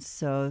 and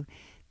so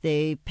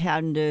they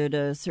patented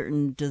a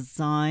certain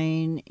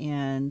design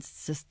and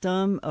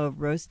system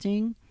of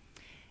roasting.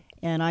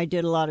 And I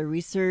did a lot of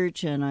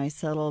research, and I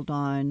settled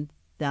on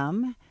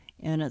them,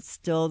 and it's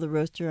still the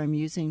roaster I'm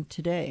using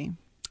today.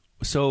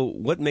 So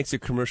what makes a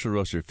commercial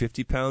roaster?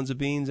 50 pounds of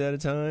beans at a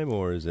time,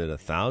 or is it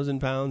 1,000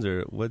 pounds,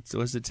 or what's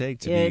it take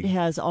to It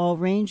has all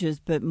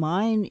ranges, but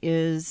mine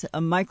is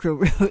a micro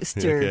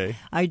roaster. Okay.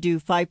 I do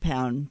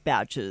 5-pound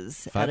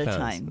batches 5 at pounds. a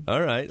time.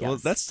 All right. Yes. Well,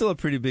 that's still a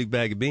pretty big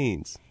bag of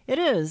beans. It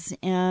is,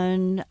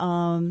 and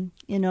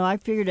I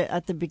figured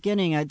at the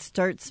beginning I'd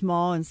start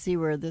small and see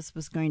where this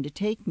was going to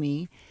take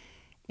me.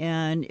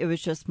 And it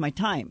was just my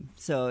time.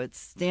 So it's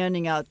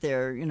standing out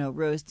there,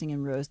 roasting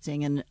and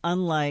roasting. And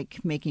unlike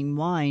making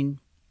wine,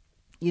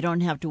 you don't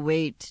have to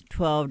wait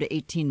 12 to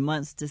 18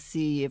 months to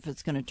see if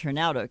it's going to turn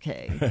out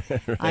okay.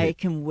 Right. I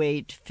can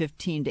wait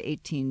 15 to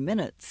 18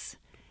 minutes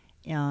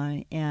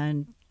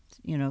and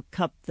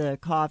cup the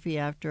coffee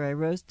after I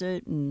roast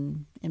it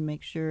and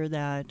make sure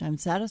that I'm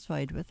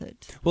satisfied with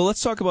it. Well,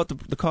 let's talk about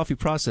the coffee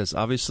process.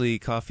 Obviously,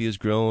 coffee is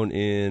grown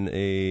in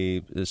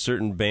a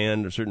certain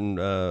band or certain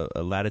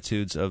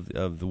latitudes of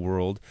the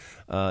world.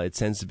 It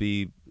tends to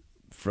be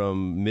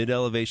from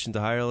mid-elevation to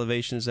higher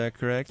elevation. Is that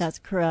correct? That's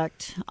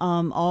correct.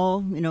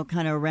 All,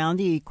 kind of around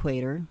the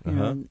equator.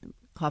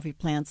 Coffee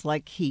plants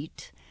like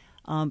heat,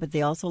 but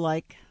they also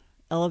like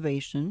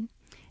elevation.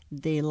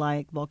 They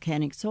like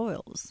volcanic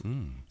soils.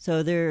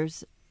 So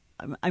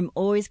I'm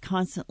always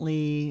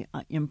constantly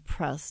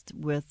impressed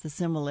with the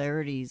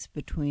similarities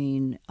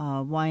between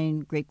wine,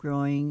 grape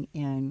growing,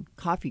 and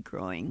coffee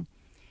growing,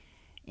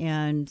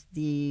 and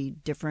the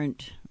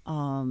different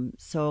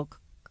soil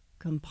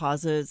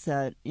composites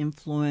that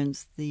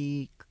influence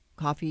the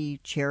coffee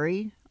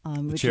cherry.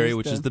 Which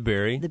is the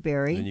berry. The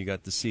berry. And then you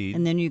got the seed.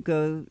 And then you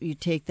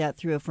take that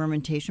through a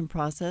fermentation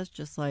process,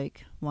 just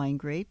like wine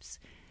grapes.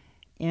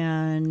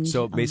 And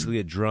so basically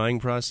a drying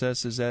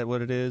process, is that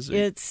what it is?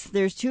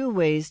 There's two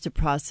ways to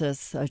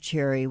process a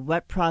cherry.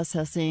 Wet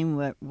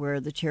processing, where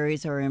the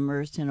cherries are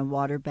immersed in a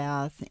water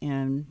bath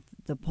and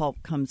the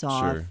pulp comes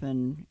off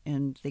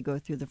and they go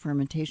through the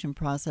fermentation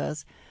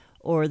process.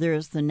 Or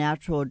there's the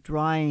natural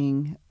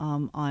drying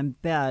on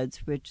beds,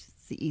 which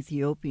the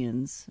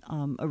Ethiopians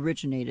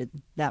originated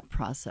that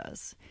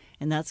process.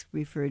 And that's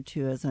referred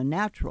to as a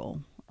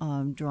natural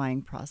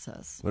drying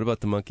process. What about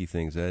the monkey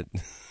things?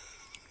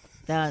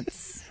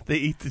 That's they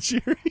eat the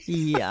cherry.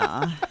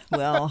 Yeah.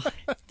 Well,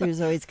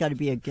 there's always got to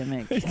be a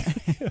gimmick.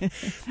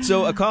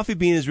 So a coffee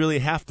bean is really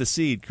half the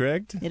seed,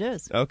 correct? It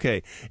is.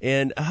 Okay.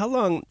 And how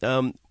long?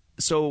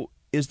 So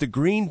is the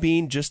green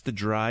bean just the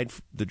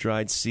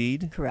dried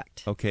seed?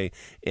 Correct. Okay.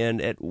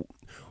 And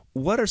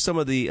what are some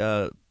of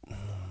the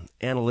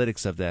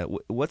analytics of that?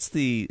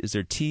 Is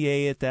there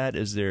TA at that?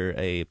 Is there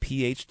a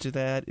pH to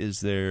that? Is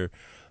there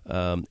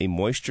a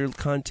moisture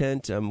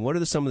content? What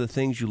are some of the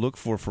things you look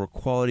for a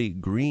quality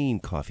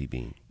green coffee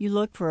bean? You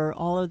look for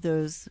all of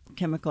those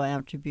chemical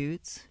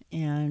attributes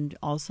and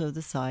also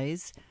the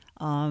size.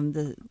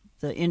 The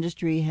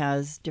industry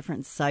has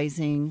different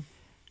sizing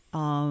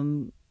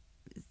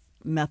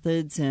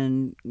methods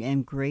and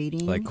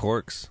grading. Like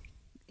corks?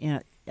 Yeah,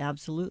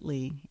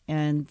 absolutely.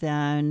 And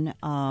then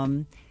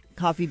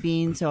coffee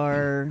beans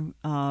are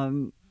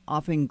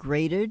often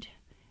graded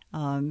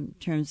in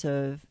terms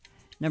of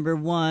number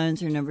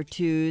ones or number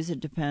twos. It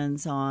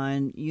depends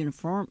on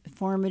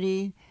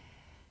uniformity.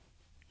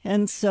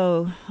 And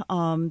so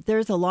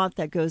there's a lot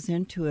that goes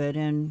into it.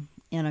 And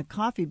a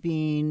coffee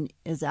bean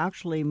is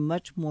actually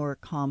much more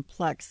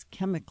complex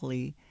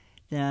chemically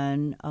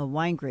than a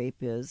wine grape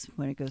is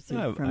when it goes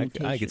through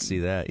fermentation. I could see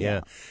that,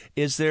 yeah.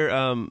 Is there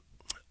an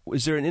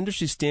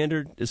industry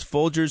standard? Is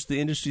Folgers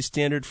the industry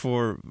standard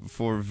for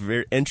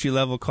very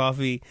entry-level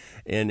coffee?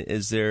 And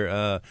is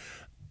there...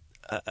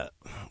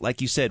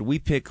 like you said, we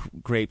pick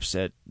grapes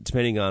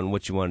depending on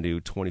what you want to do,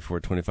 24,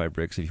 25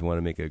 bricks if you want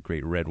to make a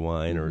great red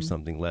wine, or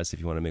something less if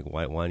you want to make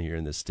white wine here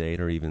in the state,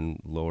 or even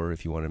lower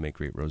if you want to make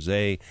great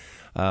rosé.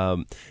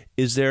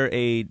 Is there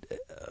a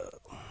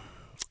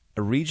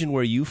region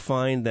where you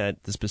find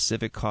that the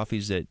specific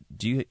coffees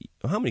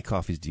how many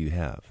coffees do you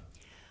have?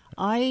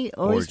 I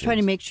always try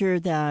to make sure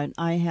that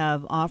I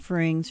have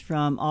offerings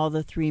from all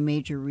the three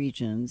major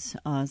regions,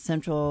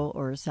 Central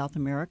or South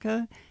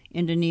America,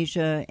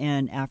 Indonesia,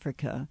 and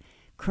Africa.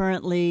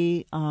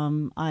 Currently,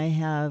 I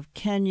have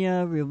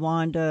Kenya,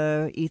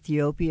 Rwanda,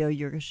 Ethiopia,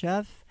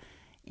 Yirgacheffe,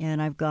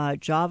 and I've got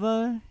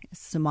Java,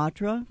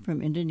 Sumatra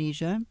from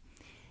Indonesia.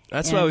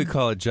 That's why we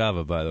call it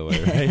Java, by the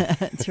way, right?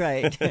 That's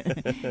right.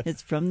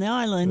 It's from the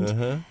island.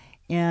 Uh-huh.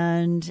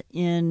 And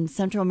in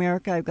Central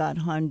America, I've got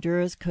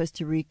Honduras,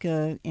 Costa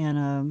Rica,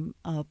 and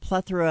a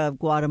plethora of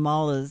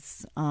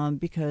Guatemalas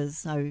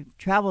because I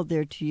traveled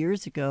there 2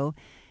 years ago,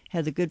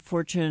 had the good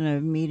fortune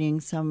of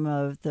meeting some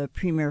of the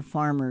premier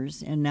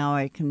farmers, and now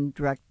I can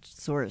direct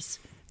source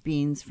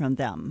beans from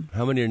them.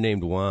 How many are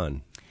named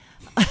Juan?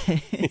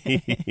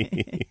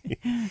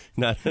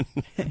 Not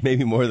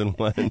maybe more than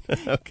one.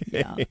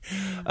 Okay. Yeah.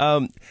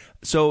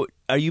 So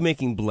are you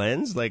making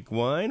blends like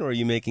wine, or are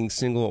you making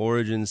single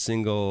origin,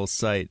 single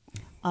site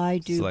I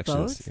do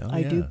selections? both.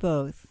 I do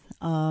both.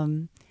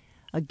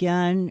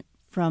 Again,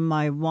 from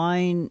my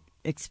wine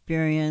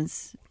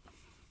experience,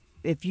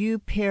 if you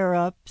pair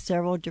up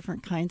several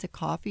different kinds of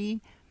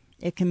coffee,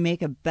 it can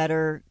make a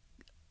better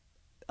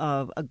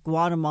a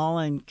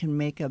Guatemalan can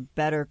make a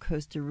better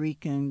Costa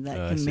Rican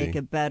that can make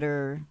a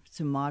better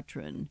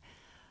Sumatran.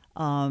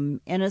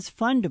 And it's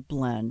fun to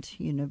blend,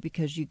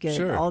 because you get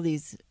all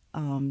these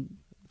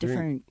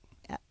different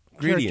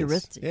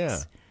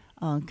characteristics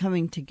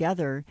coming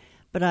together.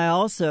 But I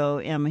also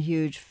am a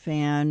huge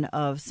fan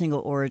of single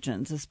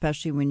origins,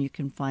 especially when you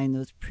can find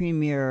those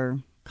premier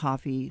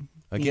coffee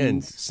Again,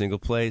 beans. Single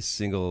place,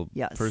 single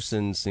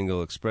person,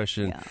 single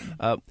expression.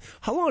 Yeah.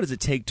 How long does it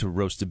take to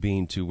roast a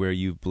bean to where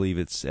you believe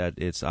it's at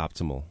its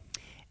optimal?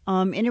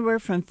 Anywhere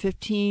from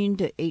 15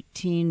 to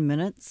 18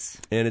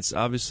 minutes. And it's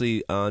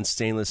obviously on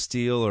stainless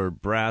steel or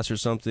brass or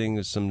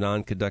something, some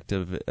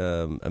non-conductive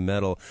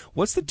metal.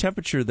 What's the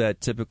temperature that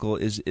typical?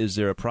 Is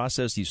there a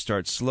process you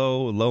start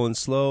low and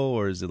slow,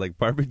 or is it like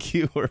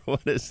barbecue, or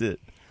what is it?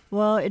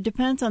 Well, it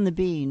depends on the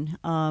bean.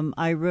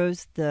 I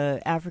roast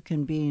the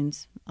African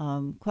beans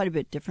quite a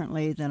bit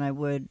differently than I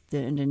would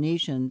the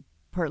Indonesian,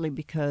 partly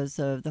because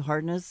of the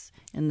hardness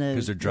and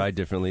because they're dried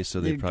differently, so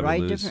they probably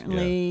dried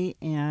differently,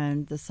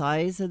 and the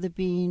size of the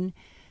bean.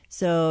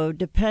 So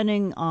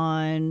depending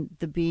on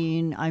the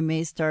bean, I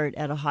may start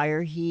at a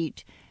higher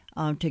heat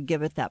to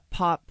give it that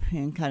pop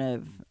and kind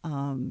of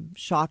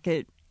shock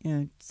it,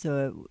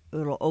 so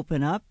it'll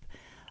open up.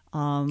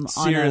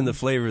 Sear in the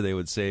flavor, they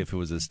would say, if it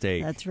was a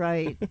steak. That's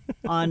right.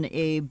 On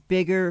a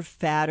bigger,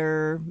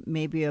 fatter,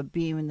 maybe a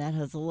bean that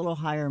has a little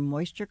higher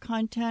moisture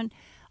content,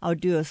 I'll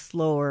do a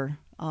slower,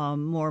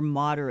 more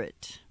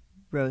moderate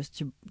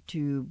roast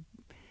to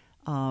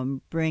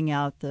bring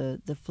out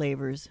the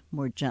flavors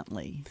more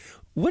gently.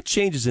 What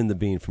changes in the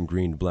bean from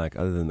green to black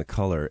other than the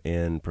color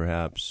and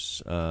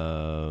perhaps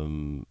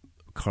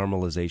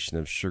caramelization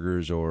of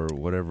sugars or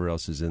whatever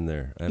else is in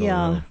there? I don't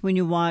know. When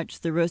you watch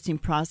the roasting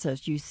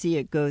process, you see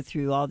it go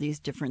through all these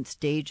different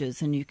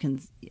stages, and you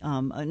can.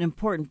 An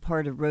important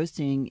part of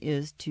roasting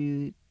is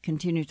to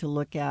continue to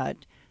look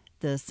at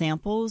the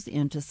samples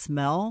and to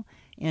smell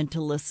and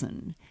to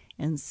listen.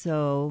 And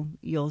so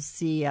you'll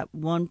see at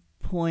one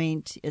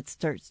point it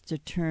starts to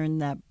turn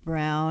that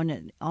brown.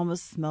 It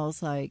almost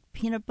smells like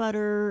peanut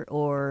butter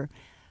or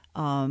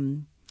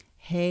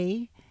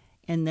hay,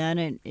 and then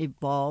it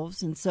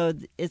evolves. And so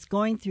it's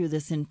going through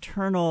this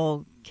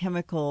internal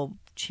chemical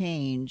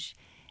change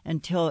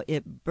until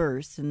it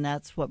bursts, and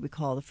that's what we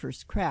call the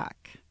first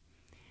crack.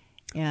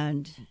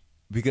 And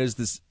because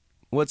this...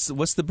 What's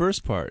the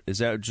burst part? Is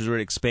that just where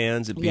it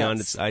expands beyond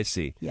its... I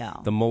see. Yeah.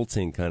 The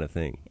molting kind of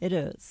thing. It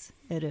is.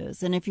 It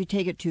is. And if you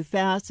take it too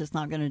fast, it's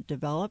not going to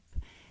develop.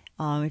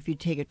 If you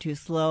take it too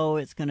slow,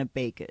 it's going to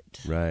bake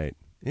it. Right.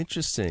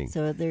 Interesting.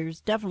 So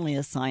there's definitely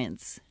a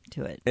science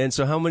to it. And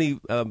so how many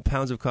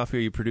pounds of coffee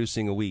are you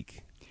producing a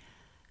week?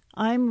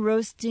 I'm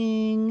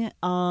roasting.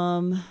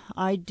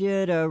 I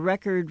did a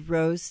record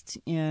roast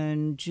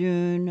in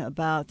June,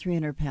 about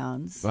 300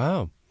 pounds.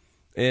 Wow.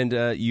 And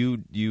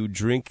you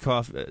drink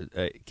coffee?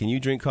 Can you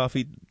drink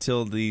coffee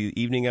till the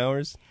evening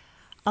hours?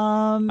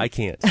 I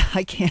can't.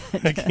 I can't.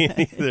 I can't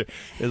either.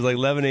 It's like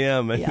 11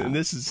 a.m. Yeah. And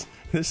this is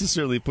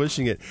certainly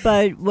pushing it.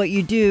 But what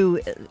you do,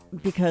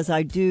 because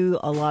I do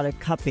a lot of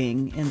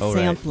cupping and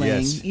sampling,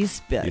 right. Yes. you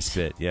spit. You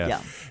spit,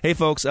 yeah. Hey,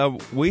 folks,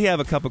 we have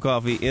a cup of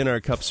coffee in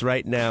our cups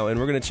right now, and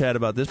we're going to chat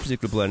about this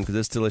particular blend because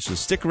it's delicious.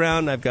 Stick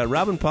around. I've got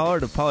Robin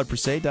Pollard of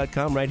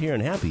PollardPerse.com right here on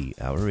Happy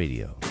Hour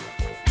Radio.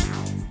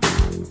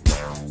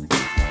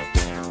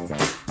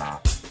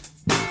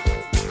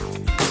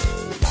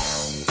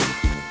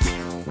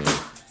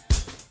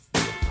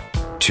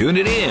 Tune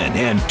it in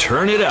and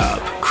turn it up.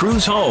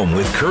 Cruise home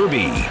with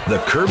Kirby.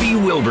 The Kirby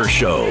Wilbur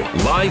Show.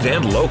 Live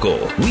and local.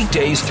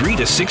 Weekdays 3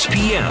 to 6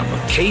 p.m.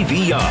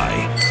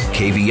 KVI.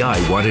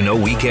 KVI Want to Know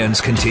Weekends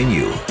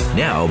continue.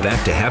 Now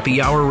back to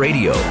Happy Hour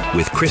Radio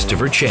with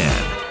Christopher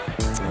Chan.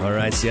 All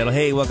right, Seattle.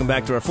 Hey, welcome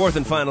back to our fourth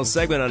and final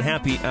segment on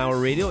Happy Hour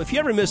Radio. If you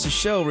ever miss a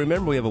show,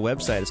 remember we have a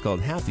website. It's called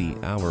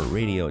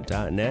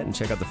happyhourradio.net. And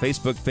check out the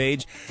Facebook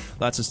page.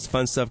 Lots of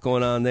fun stuff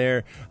going on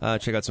there.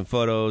 Check out some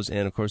photos.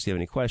 And, of course, if you have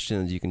any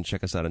questions, you can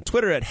check us out on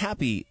Twitter at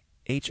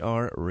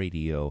HR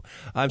Radio.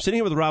 I'm sitting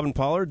here with Robin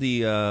Pollard,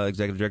 the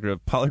executive director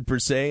of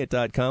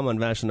PollardPerse.com on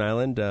Vashon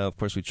Island. Of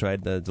course, we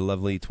tried the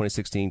lovely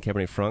 2016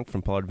 Cabernet Franc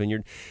from Pollard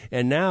Vineyard.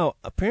 And now,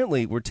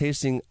 apparently, we're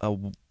tasting a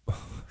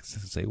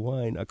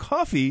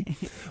coffee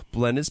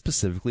blended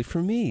specifically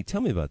for me.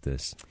 Tell me about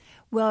this.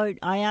 Well,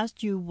 I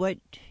asked you what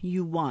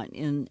you want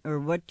or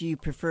what do you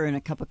prefer in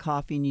a cup of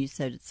coffee, and you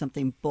said it's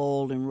something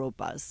bold and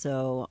robust.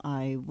 So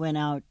I went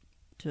out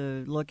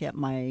to look at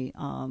my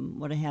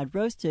what I had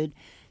roasted.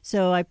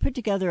 So I put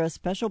together a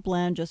special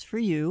blend just for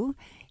you,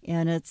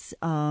 and it's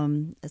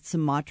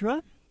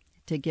Sumatra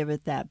to give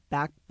it that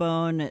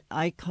backbone.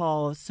 I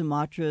call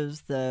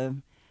Sumatras the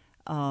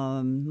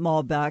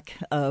Malbec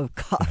of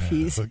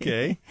coffees.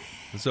 Okay.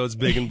 So it's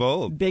big and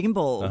bold. Big and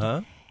bold.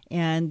 Uh-huh.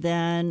 And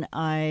then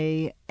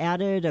I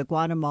added a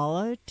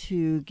Guatemala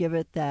to give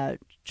it that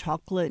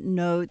chocolate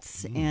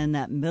notes and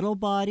that middle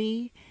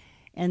body.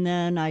 And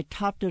then I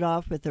topped it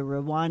off with a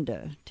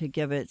Rwanda to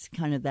give it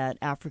kind of that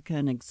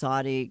African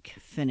exotic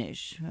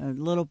finish, a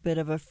little bit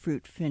of a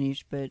fruit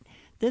finish. But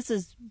this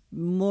is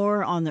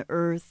more on the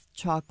earth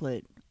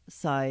chocolate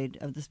side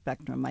of the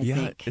spectrum, I think.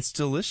 Yeah, it's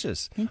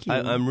delicious. Thank you.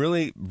 I'm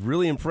really,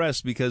 really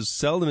impressed because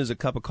seldom is a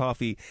cup of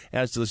coffee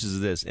as delicious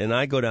as this. And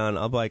I go down,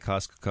 I'll buy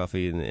Costco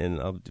coffee and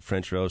I'll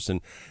French roast,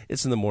 and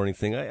it's in the morning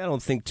thing. I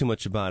don't think too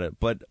much about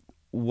it. But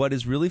what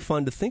is really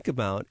fun to think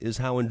about is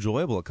how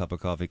enjoyable a cup of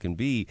coffee can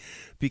be,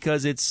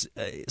 because it's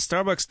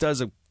Starbucks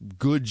does a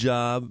good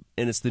job,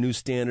 and it's the new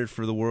standard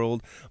for the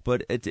world.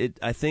 But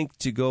I think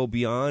to go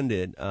beyond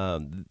it,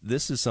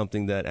 this is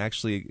something that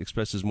actually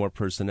expresses more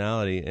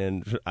personality.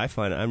 And I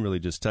find I'm really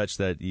just touched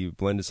that you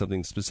blended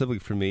something specifically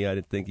for me.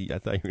 I thought you were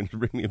going to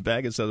bring me a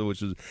bag of something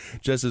which was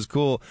just as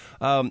cool.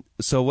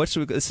 So what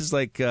should we? This is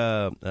like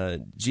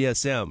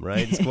GSM,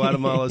 right? It's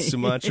Guatemala,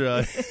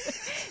 Sumatra.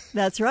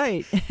 That's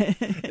right.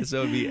 So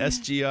it would be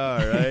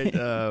SGR, right?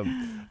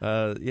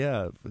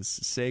 Yeah,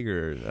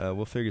 Sager.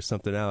 We'll figure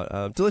something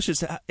out.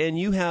 Delicious. And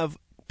you have,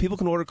 people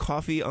can order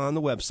coffee on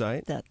the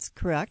website. That's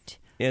correct.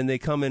 And they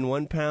come in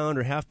 1 pound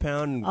or half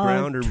pound,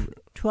 ground or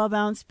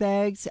 12-ounce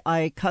bags.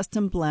 I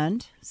custom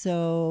blend,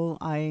 so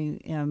I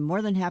am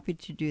more than happy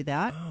to do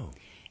that. Oh.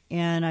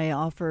 And I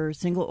offer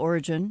single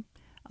origin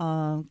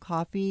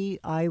coffee.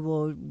 I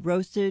will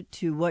roast it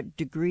to what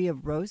degree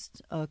of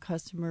roast a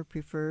customer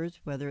prefers,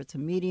 whether it's a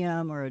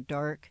medium or a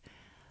dark.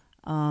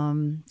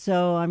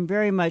 So I'm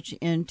very much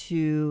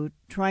into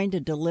trying to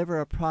deliver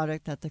a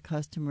product that the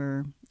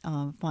customer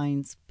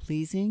finds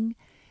pleasing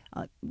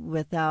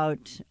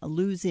without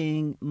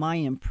losing my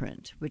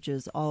imprint, which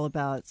is all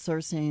about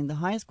sourcing the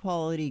highest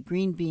quality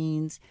green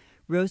beans,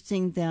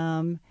 roasting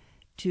them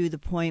to the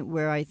point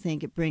where I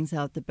think it brings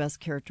out the best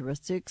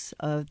characteristics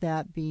of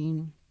that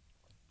bean,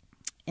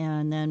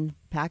 and then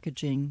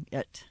packaging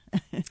it.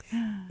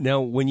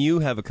 Now, when you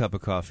have a cup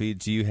of coffee,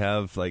 do you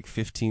have like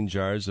 15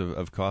 jars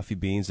of coffee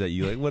beans that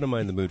you like? What am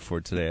I in the mood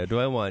for today? Do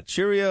I want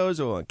Cheerios?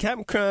 Do I want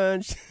Cap'n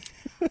Crunch?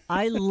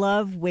 I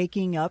love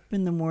waking up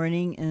in the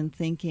morning and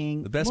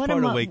thinking... The best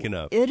part of waking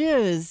up. It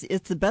is.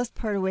 It's the best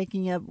part of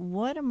waking up.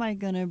 What am I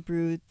going to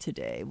brew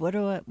today? What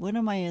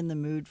am I in the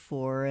mood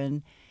for?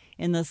 And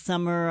in the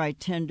summer, I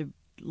tend to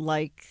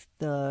like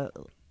the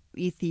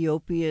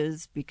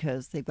Ethiopias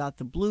because they've got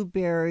the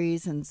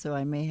blueberries, and so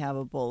I may have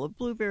a bowl of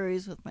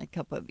blueberries with my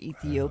cup of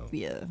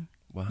Ethiopia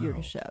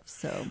Yirgacheffe.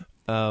 So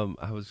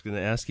I was going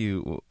to ask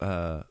you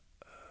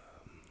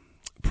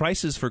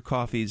prices for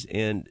coffees,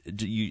 and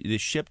they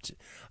shipped.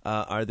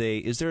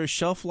 Is there a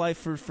shelf life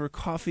for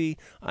coffee?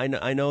 I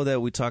know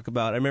that we talk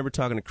about. I remember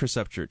talking to Chris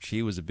Upchurch.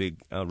 He was a big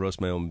roast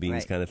my own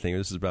beans kind of thing.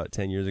 This is about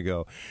 10 years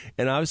ago,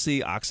 and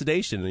obviously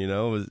oxidation.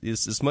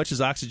 Is as much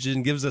as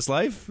oxygen gives us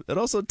life, it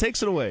also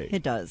takes it away.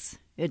 It does.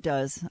 It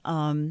does.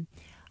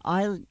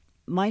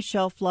 My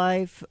shelf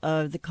life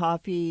of the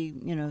coffee,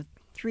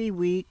 3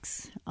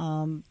 weeks.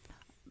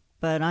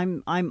 But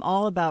I'm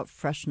all about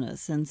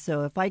freshness, and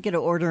so if I get an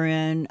order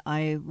in,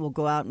 I will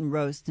go out and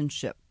roast and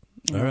ship.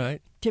 All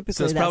right. Typically,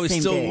 so it's probably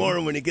still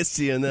warm when it gets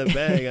to you in that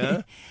bag,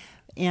 huh?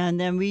 And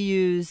then we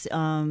use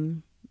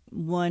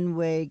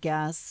one-way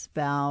gas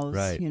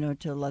valves,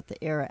 to let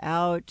the air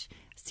out,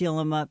 seal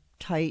them up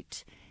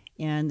tight.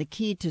 And the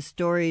key to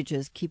storage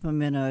is keep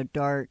them in a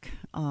dark,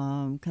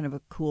 kind of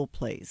a cool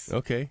place.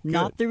 Okay, good.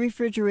 Not the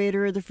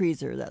refrigerator or the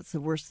freezer. That's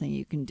the worst thing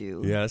you can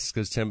do. Yes,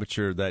 because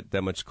temperature,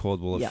 that much cold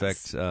will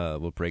affect,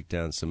 will break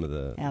down some of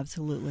the...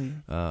 Absolutely.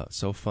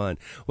 So fun.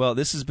 Well,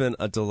 this has been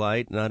a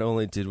delight. Not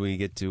only did we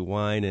get to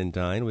wine and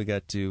dine, we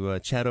got to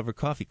chat over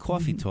coffee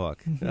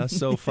talk.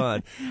 So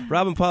fun.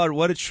 Robin Pollard,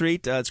 what a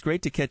treat. It's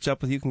great to catch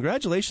up with you.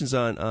 Congratulations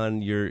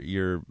on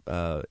your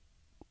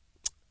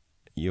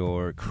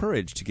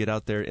courage to get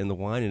out there in the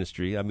wine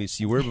industry. I mean,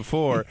 you were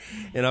before,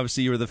 and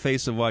obviously you were the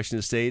face of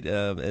Washington State,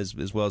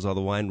 as well as all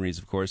the wineries,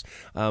 of course.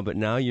 But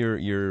now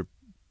you're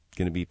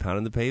going to be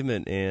pounding the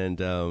pavement and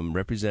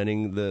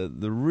representing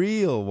the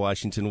real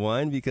Washington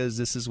wine, because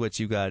this is what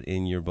you got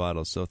in your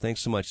bottle. So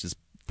thanks so much. It's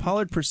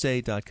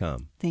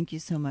PollardPerse.com. Thank you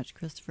so much,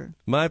 Christopher.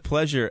 My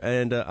pleasure,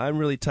 and I'm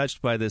really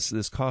touched by this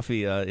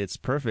coffee. It's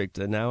perfect.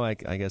 Now I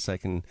guess I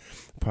can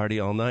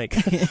party all night.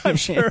 I'm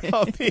sure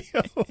I'll be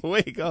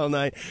awake all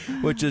night,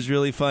 which is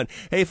really fun.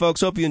 Hey, folks,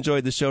 hope you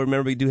enjoyed the show.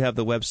 Remember, we do have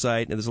the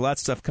website, and there's a lot of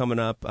stuff coming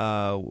up.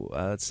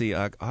 Let's see,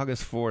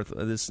 August 4th,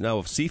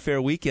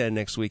 Seafair weekend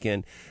next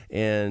weekend,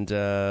 and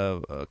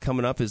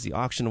coming up is the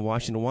Auction of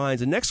Washington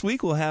Wines. And next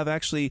week we'll have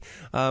actually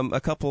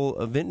a couple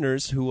of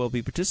vintners who will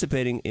be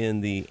participating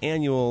in the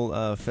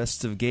annual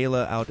festive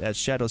gala out at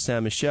Chateau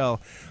Saint Michel.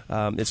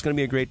 It's going to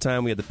be a great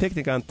time. We have the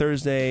picnic on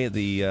Thursday,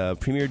 the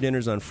premier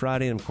dinners on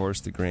Friday, and of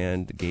course the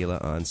grand gala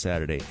on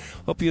Saturday.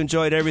 Hope you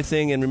enjoyed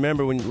everything, and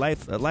remember, when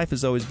life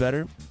is always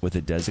better with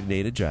a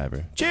designated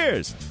driver.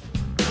 Cheers!